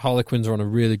 but Harlequins are on a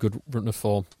really good run of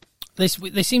form. They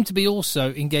seem to be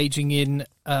also engaging in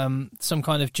some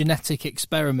kind of genetic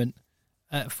experiment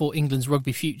for England's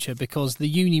rugby future, because the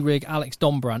uni-rig Alex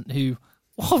Dombrandt, who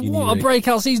what a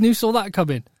breakout season, who saw that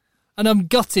coming? And I'm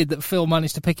gutted that Phil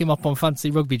managed to pick him up on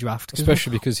Fantasy Rugby Draft.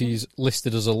 Especially because he's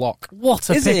listed as a lock. What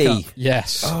a pickup. He?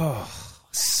 Yes.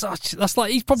 That's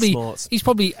like he's probably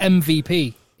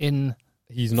MVP in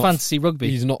fantasy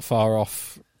rugby. He's not far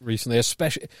off recently,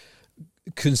 especially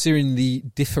considering the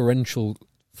differential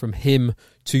from him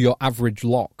to your average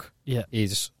lock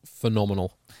is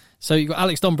phenomenal. So you've got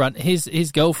Alex Dombrandt.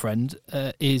 His girlfriend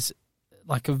is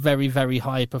like a very, very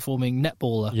high performing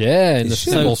netballer. Yeah, in the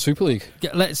Netball Super League.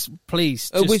 Let's please.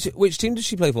 Which team does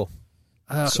she play for?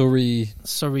 Surrey,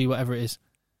 whatever it is.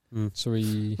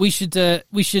 Surrey. We should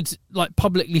like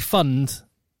publicly fund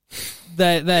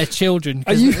their children,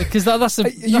 because that's an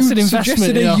investment.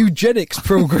 Suggested a eugenics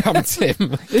program, Tim.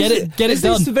 Get it done.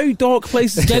 It's a very dark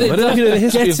place. Get it I don't know the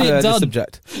history Get of it the done.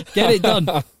 subject. Get it done.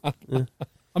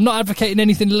 I'm not advocating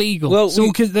anything legal. Well,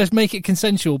 let's make it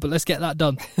consensual, but let's get that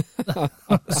done.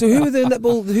 So who are the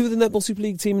netball Super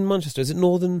League team in Manchester? Is it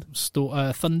Northern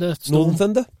Thunder? Storm? Northern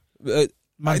Thunder?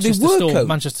 Manchester Storm.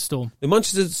 Manchester Storm. The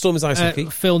Manchester Storm is ice hockey.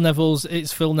 Phil Neville's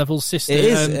sister. It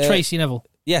is, Tracy Neville.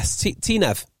 Yes,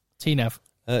 T-Nev. T-Nev.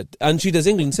 And she does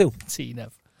England too.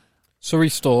 T-Nev. Surrey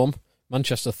Storm,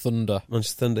 Manchester Thunder.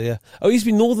 Manchester Thunder, yeah. Oh, it used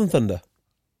to be Northern Thunder.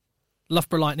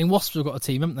 Loughborough Lightning. Wasps have got a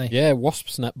team, haven't they? Yeah,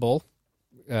 Wasps netball.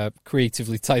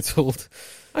 Creatively titled.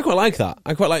 I quite like that.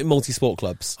 I quite like multi-sport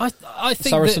clubs. I think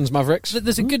Saracens Mavericks.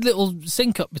 There's a good little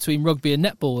sync up between rugby and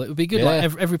netball. It would be good. Like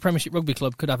every Premiership rugby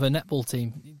club could have a netball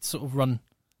team. You'd sort of run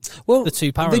the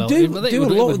two parallel. They do a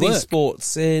lot of these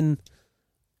sports in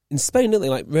Spain, don't they?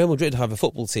 Like Real Madrid have a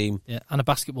football team, and a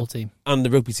basketball team, and a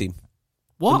rugby team.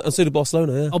 What? And so did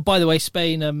Barcelona. Yeah. Oh, by the way,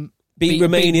 Spain beat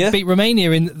Romania. Beat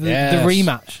Romania in the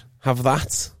rematch. Have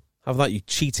that, you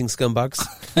cheating scumbags.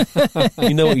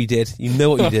 You know what you did.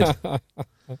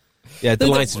 Yeah,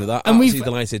 delighted with that. Absolutely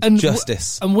delighted.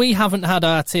 Justice. And we haven't had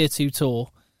our Tier 2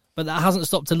 tour, but that hasn't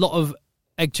stopped a lot of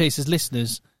Egg Chasers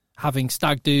listeners having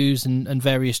stag do's and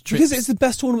various trips. Because it's the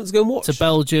best tournament to go and watch. To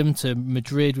Belgium, to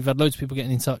Madrid. We've had loads of people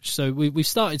getting in touch. So we've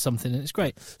started something, and it's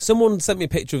great. Someone sent me a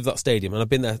picture of that stadium, and I've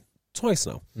been there twice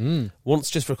now. Once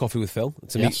just for a coffee with Phil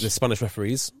to meet the Spanish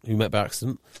referees who met by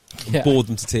accident, bored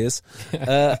them to tears,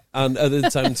 and other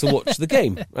time to watch the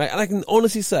game. Right, and I can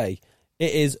honestly say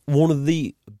it is one of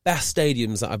the best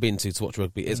stadiums that I've been to watch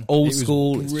rugby. It's old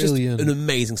school. It's just an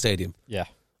amazing stadium. Yeah,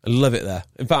 I love it there.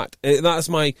 In fact, that's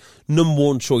my number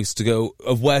one choice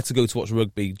of where to go to watch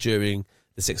rugby during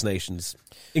the Six Nations,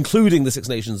 including the Six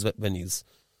Nations venues.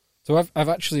 So I've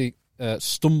actually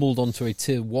stumbled onto a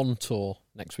Tier 1 tour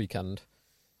next weekend.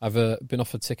 I've been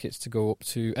offered tickets to go up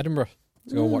to Edinburgh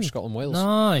to go and watch Scotland-Wales.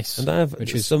 Nice. And I've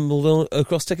stumbled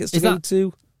across tickets to go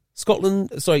to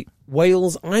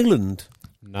Wales Island.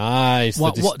 Nice.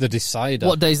 The decider.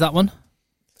 What day is that one?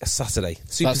 A Saturday.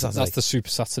 Saturday. That's the Super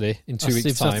Saturday in 2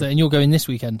 weeks' time. Saturday. And you're going this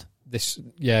weekend?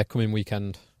 Coming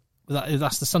weekend.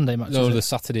 That's the Sunday match. No, the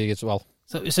Saturday as well.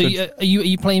 So are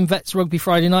you playing Vets Rugby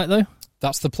Friday night though?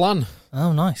 That's the plan.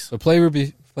 Oh, nice. So play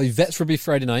Vets Rugby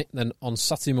Friday night, then on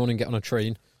Saturday morning get on a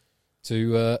train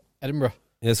to Edinburgh.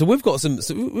 Yeah, so we've got some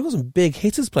big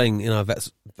hitters playing in our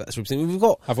Vets Rugby team.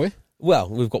 Have we? Well,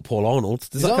 we've got Paul Arnold.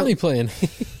 Is Arnie playing?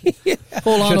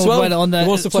 Paul Arnold went on there.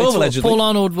 Wants to play 12, Paul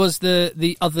Arnold was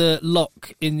the other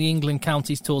lock in the England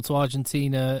counties tour to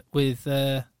Argentina with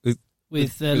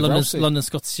London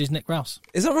Scottish's Nick Rouse.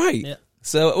 Is that right? Yeah.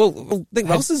 So, Nick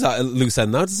Rouse is at a loose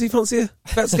end now. Does he fancy a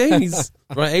Vets game? He's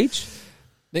right age.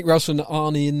 Nick Rouse and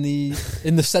Arnie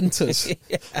in the centres.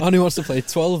 Arnie wants to play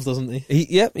 12, doesn't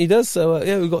he? He does.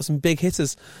 So, we've got some big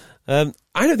hitters.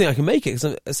 I don't think I can make it because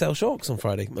I'm at Sale Sharks on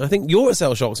Friday. And I think you're at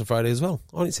Sale Sharks on Friday as well,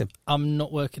 aren't you, Tim? I'm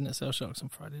not working at Sale Sharks on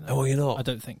Friday. No. Oh, you're not? I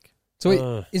don't think. So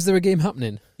wait, is there a game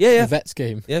happening? Yeah. The Vets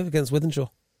game? Yeah, against Withenshaw.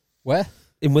 Where?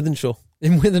 In Withenshaw.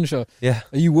 In Withenshaw? Yeah.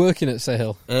 Are you working at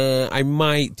Sale? I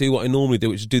might do what I normally do,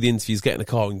 which is do the interviews, get in the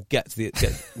car and get to the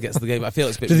game. I feel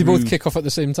it's a bit Do they rude. both kick off at the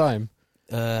same time?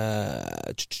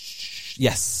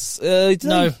 Yes.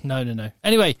 No.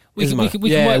 Anyway, we can work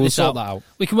this sort out. that out.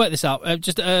 We can work this out.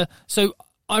 So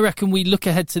I reckon we look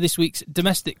ahead to this week's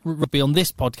domestic rugby on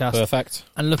this podcast. Perfect.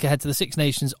 And look ahead to the Six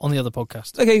Nations on the other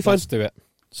podcast. Okay, fine. Let's do it.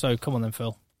 So come on then,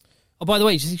 Phil. Oh, by the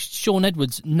way, Sean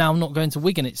Edwards now not going to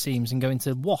Wigan, it seems, and going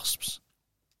to Wasps.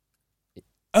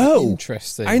 Oh,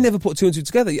 interesting. I never put two and two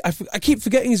together. I keep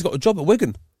forgetting he's got a job at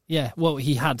Wigan. Yeah, well,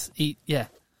 he had.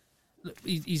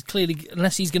 He's clearly,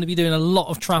 unless he's going to be doing a lot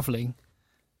of travelling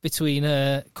between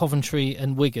Coventry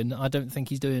and Wigan, I don't think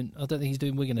he's doing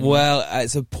Wigan anymore. Well,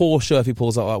 it's a poor show if he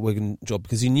pulls out that Wigan job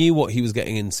because he knew what he was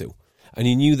getting into, and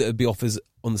he knew that there'd be offers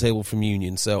on the table from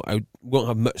Union. So I won't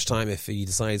have much time if he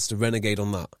decides to renegade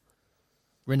on that.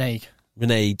 Renege.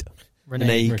 Be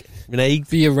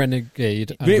a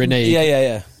renegade. And renege.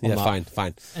 Yeah.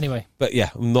 Fine. Anyway, but yeah,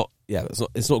 I'm not. Yeah,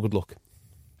 it's not good luck.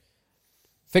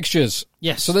 Fixtures.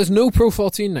 Yes. So there's no Pro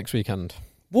 14 next weekend.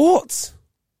 What?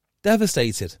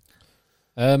 Devastated.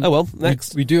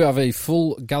 Next. We do have a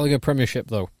full Gallagher Premiership,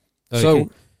 though. Okay. So,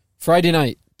 Friday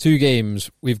night, 2 games.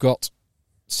 We've got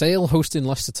Sale hosting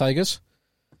Leicester Tigers.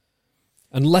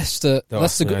 And Leicester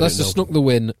snuck the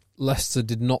win. Leicester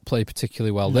did not play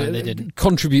particularly well. No, they didn't.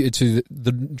 Contributed to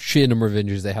the sheer number of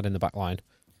injuries they had in the back line.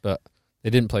 But they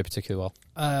didn't play particularly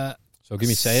well. So give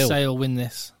me Sale. Sale win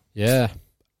this. Yeah.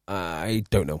 I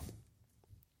don't know.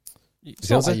 Is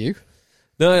that you?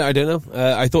 No, I don't know.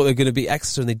 I thought they were going to be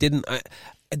Exeter and they didn't.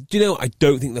 Do you know, I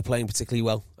don't think they're playing particularly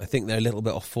well. I think they're a little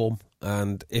bit off form.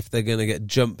 And if they're going to get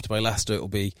jumped by Leicester, it'll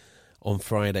be on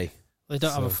Friday. They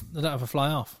don't have a fly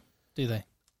off, do they?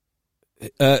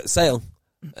 Sale.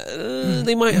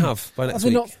 They might have by next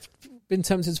week. Have they not been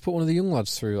tempted to put one of the young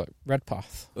lads through, like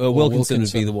Redpath? Wilkinson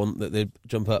would be the one that they'd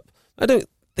jump up. I don't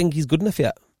think he's good enough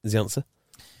yet, is the answer.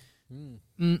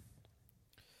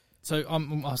 So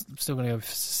I'm still going to go with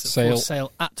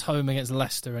Sale at home against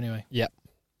Leicester anyway. Yep.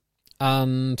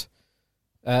 And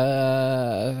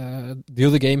the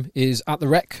other game is at the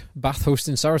Rec, Bath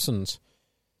hosting Saracens.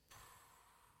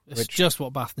 It's just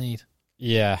what Bath need.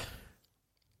 Yeah.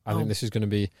 I think this is going to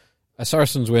be a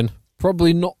Saracens win.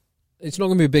 Probably not. It's not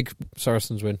going to be a big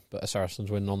Saracens win, but a Saracens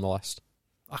win nonetheless.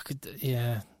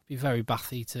 Be very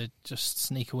Bathy to just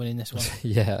sneak a win in this one.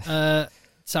 Yeah.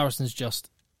 Saracens just.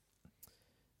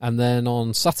 And then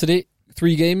on Saturday,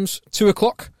 3 games,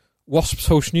 2:00, Wasps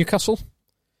host Newcastle,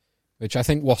 which I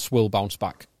think Wasps will bounce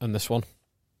back in this one.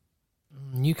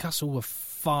 Newcastle were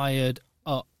fired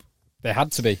up. They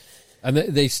had to be. And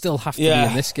they still have to be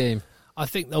in this game. I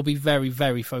think they'll be very,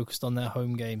 very focused on their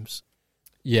home games.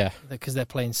 Yeah. Because they're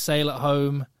playing Sale at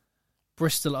home,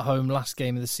 Bristol at home last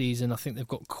game of the season. I think they've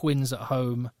got Quins at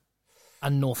home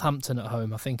and Northampton at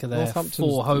home. I think are their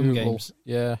 4 home games.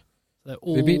 Yeah.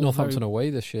 They beat Northampton away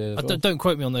this year. Don't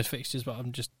quote me on those fixtures, but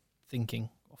I'm just thinking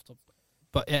off the top.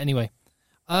 But yeah, anyway.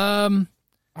 I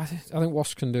think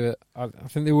Wasps can do it. I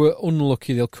think they were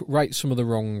unlucky. They'll right some of the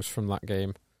wrongs from that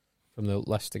game, from the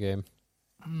Leicester game.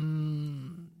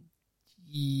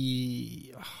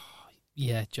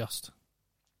 Yeah, just.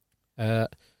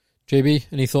 JB,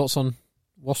 any thoughts on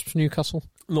Wasps Newcastle?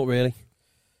 Not really.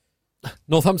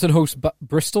 Northampton host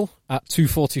Bristol at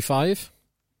 2:45.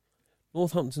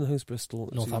 Northampton host Bristol.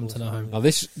 Northampton at home. Now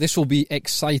this will be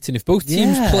exciting if both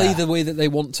teams play the way that they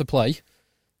want to play.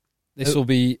 This will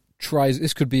be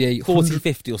This could be a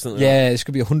 40-50 or something. Yeah, this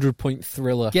could be a 100-point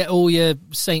thriller. Get all your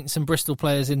Saints and Bristol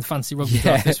players in fancy rugby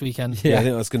draft this weekend. Yeah, I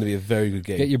think that's going to be a very good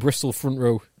game. Get your Bristol front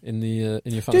row in your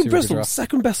fancy rugby Bristol, draft.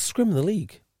 second best scrim in the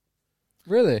league.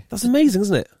 Really? That's amazing,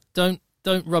 isn't it? Don't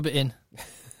rub it in.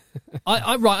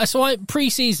 So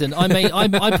pre-season I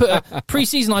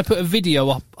put a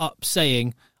video up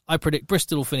saying I predict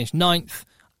Bristol will finish 9th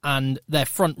and their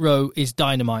front row is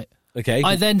dynamite. Okay.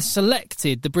 I then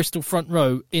selected the Bristol front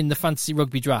row in the fantasy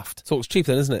rugby draft. Talks cheap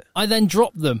then, isn't it? I then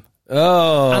dropped them.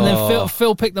 Oh. And then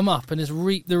Phil picked them up and has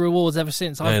reaped the rewards ever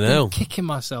since. I've been kicking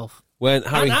myself. When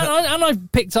Harry and I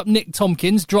picked up Nick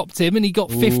Tompkins, dropped him, and he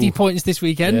got 50 points this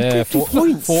weekend. Yeah,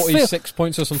 46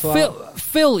 points or something like that.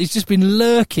 Phil has just been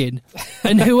lurking,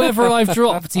 and whoever I've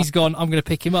dropped, he's gone, I'm going to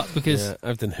pick him up because...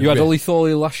 I've done you had Ollie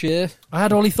Thorley last year. I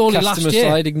had Ollie Thorley last year. Cast him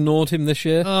aside, ignored him this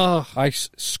year. Oh. I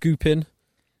scoop in.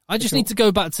 I just need to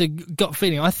go back to gut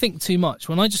feeling. I think too much.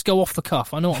 When I just go off the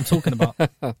cuff, I know what I'm talking about.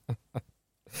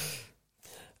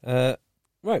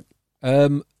 Right.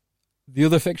 The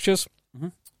other fixtures.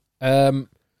 Right,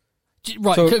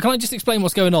 can I just explain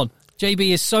what's going on?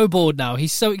 JB is so bored now.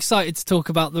 He's so excited to talk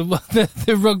about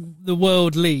the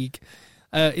World League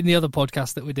in the other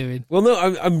podcast that we're doing. Well,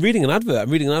 no, I'm reading an advert.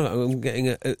 I'm getting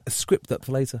a script up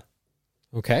for later.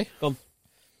 Okay. Go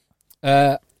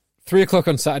on. 3 o'clock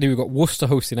on Saturday, we've got Worcester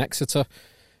hosting Exeter,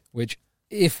 which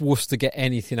if Worcester get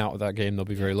anything out of that game, they'll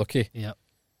be very lucky. Yeah.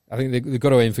 I think they've got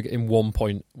to aim for getting 1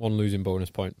 point, one losing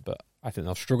bonus point, but I think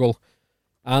they'll struggle.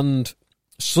 And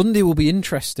Sunday will be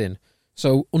interesting.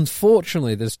 So,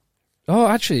 unfortunately,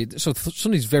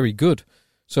 Sunday's very good.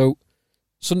 So,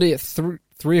 Sunday at 3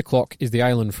 o'clock is the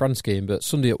Ireland-France game, but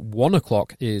Sunday at 1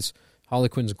 o'clock is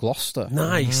Harlequins Gloucester.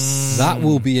 Nice. That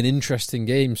will be an interesting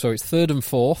game. So, it's 3rd and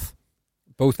 4th.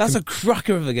 That's a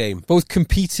cracker of a game. Both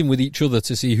competing with each other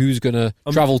to see who's going to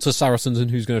travel to Saracens and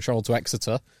who's going to travel to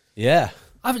Exeter. Yeah.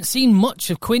 I haven't seen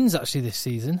much of Quins actually this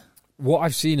season. What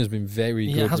I've seen has been very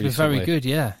good. Yeah, it has been very good,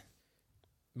 yeah.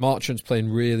 Marchant's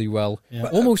playing really well. Yeah.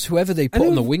 Almost whoever they put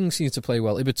on the wing seems to play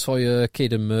well. Ibitoye,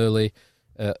 Caden Murley,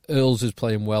 Earls is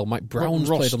playing well. Mike Brown's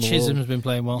played on the Chisholm wall. has been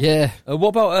playing well. Yeah. What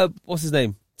about, what's his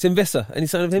name? Tim Visser. Any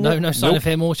sign of him? No sign of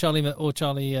him or Charlie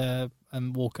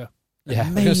Walker. Yeah, I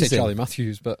was going to say Charlie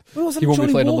Matthews, but he won't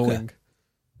be playing on the wing.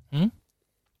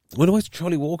 Wonder why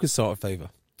Charlie Walker's sort of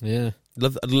favour. Yeah.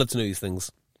 I'd love to know these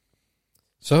things.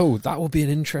 So, that will be an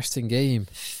interesting game.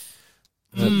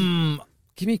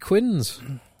 Give me Quins.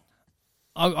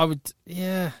 I would,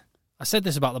 yeah. I said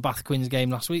this about the Bath Quins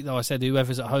game last week, though. I said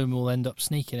whoever's at home will end up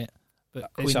sneaking it. But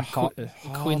It's a hard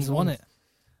Quins won it.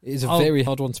 It is a very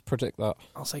hard one to predict that.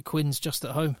 I'll say Quins just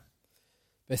at home.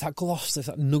 But it's that Gloucester,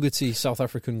 that nuggety South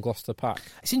African Gloucester pack.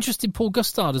 It's interesting, Paul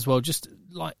Gustard as well, just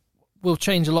will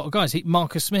change a lot of guys.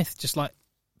 Marcus Smith,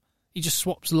 he just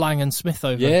swaps Lang and Smith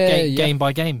over game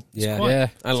by game. I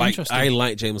like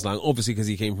James Lang, obviously because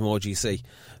he came from RGC,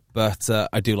 but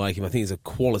I do like him. I think he's a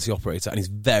quality operator and he's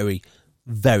very,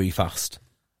 very fast.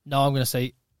 No, I'm going to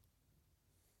say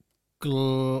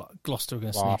Gloucester are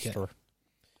going to sneak it. I'm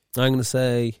going to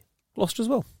say Gloucester as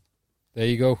well. There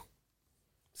you go.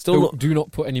 Do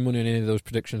not put any money on any of those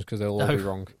predictions because they'll all be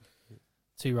wrong.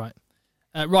 Too right.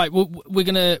 Right, we're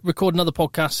going to record another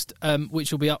podcast,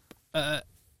 which will be up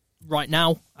right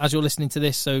now as you're listening to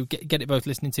this, so get it both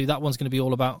listening to. That one's going to be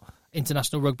all about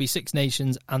International Rugby, Six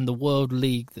Nations, and the World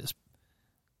League that's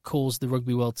caused the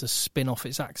rugby world to spin off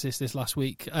its axis this last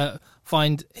week.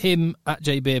 Find him at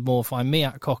J Beardmore, find me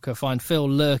at Cocker, find Phil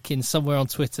lurking somewhere on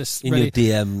Twitter in your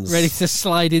DMs, ready to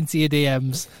slide into your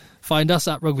DMs. Find us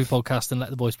at Rugby Podcast and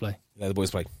let the boys play. Let the boys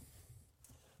play.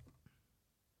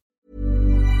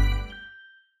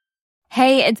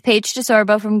 Hey, it's Paige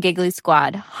DeSorbo from Giggly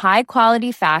Squad. High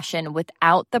quality fashion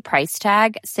without the price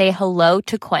tag. Say hello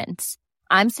to Quince.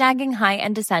 I'm snagging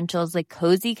high-end essentials like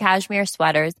cozy cashmere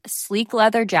sweaters, sleek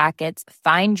leather jackets,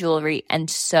 fine jewelry, and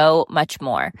so much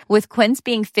more. With Quince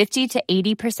being 50 to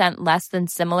 80% less than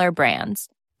similar brands.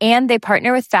 And they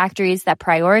partner with factories that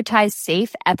prioritize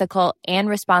safe, ethical, and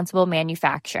responsible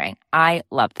manufacturing. I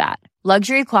love that.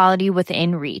 Luxury quality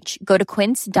within reach. Go to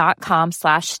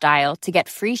quince.com/style to get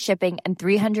free shipping and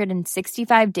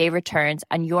 365-day returns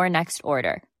on your next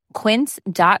order.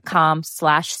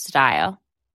 Quince.com/style.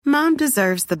 Mom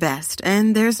deserves the best,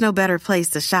 and there's no better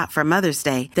place to shop for Mother's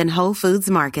Day than Whole Foods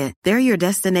Market. They're your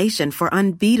destination for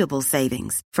unbeatable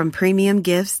savings, from premium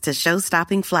gifts to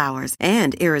show-stopping flowers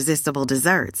and irresistible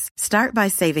desserts. Start by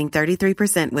saving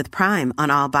 33% with Prime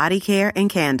on all body care and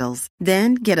candles.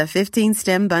 Then get a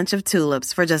 15-stem bunch of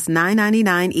tulips for just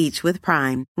 $9.99 each with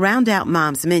Prime. Round out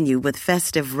Mom's menu with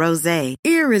festive rosé,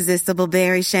 irresistible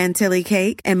berry chantilly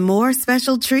cake, and more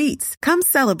special treats. Come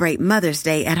celebrate Mother's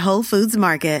Day at Whole Foods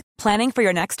Market. Planning for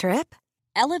your next trip?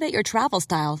 Elevate your travel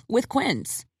style with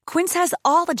Quince. Quince has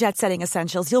all the jet-setting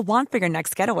essentials you'll want for your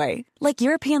next getaway, like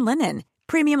European linen,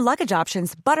 premium luggage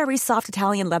options, buttery soft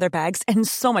Italian leather bags, and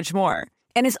so much more.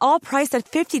 And is all priced at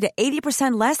 50 to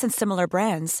 80% less than similar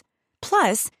brands.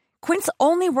 Plus, Quince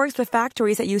only works with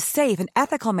factories that use safe and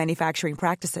ethical manufacturing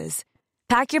practices.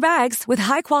 Pack your bags with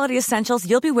high-quality essentials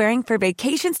you'll be wearing for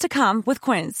vacations to come with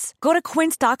Quince. Go to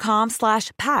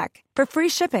quince.com/pack for free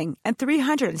shipping and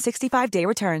 365-day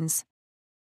returns.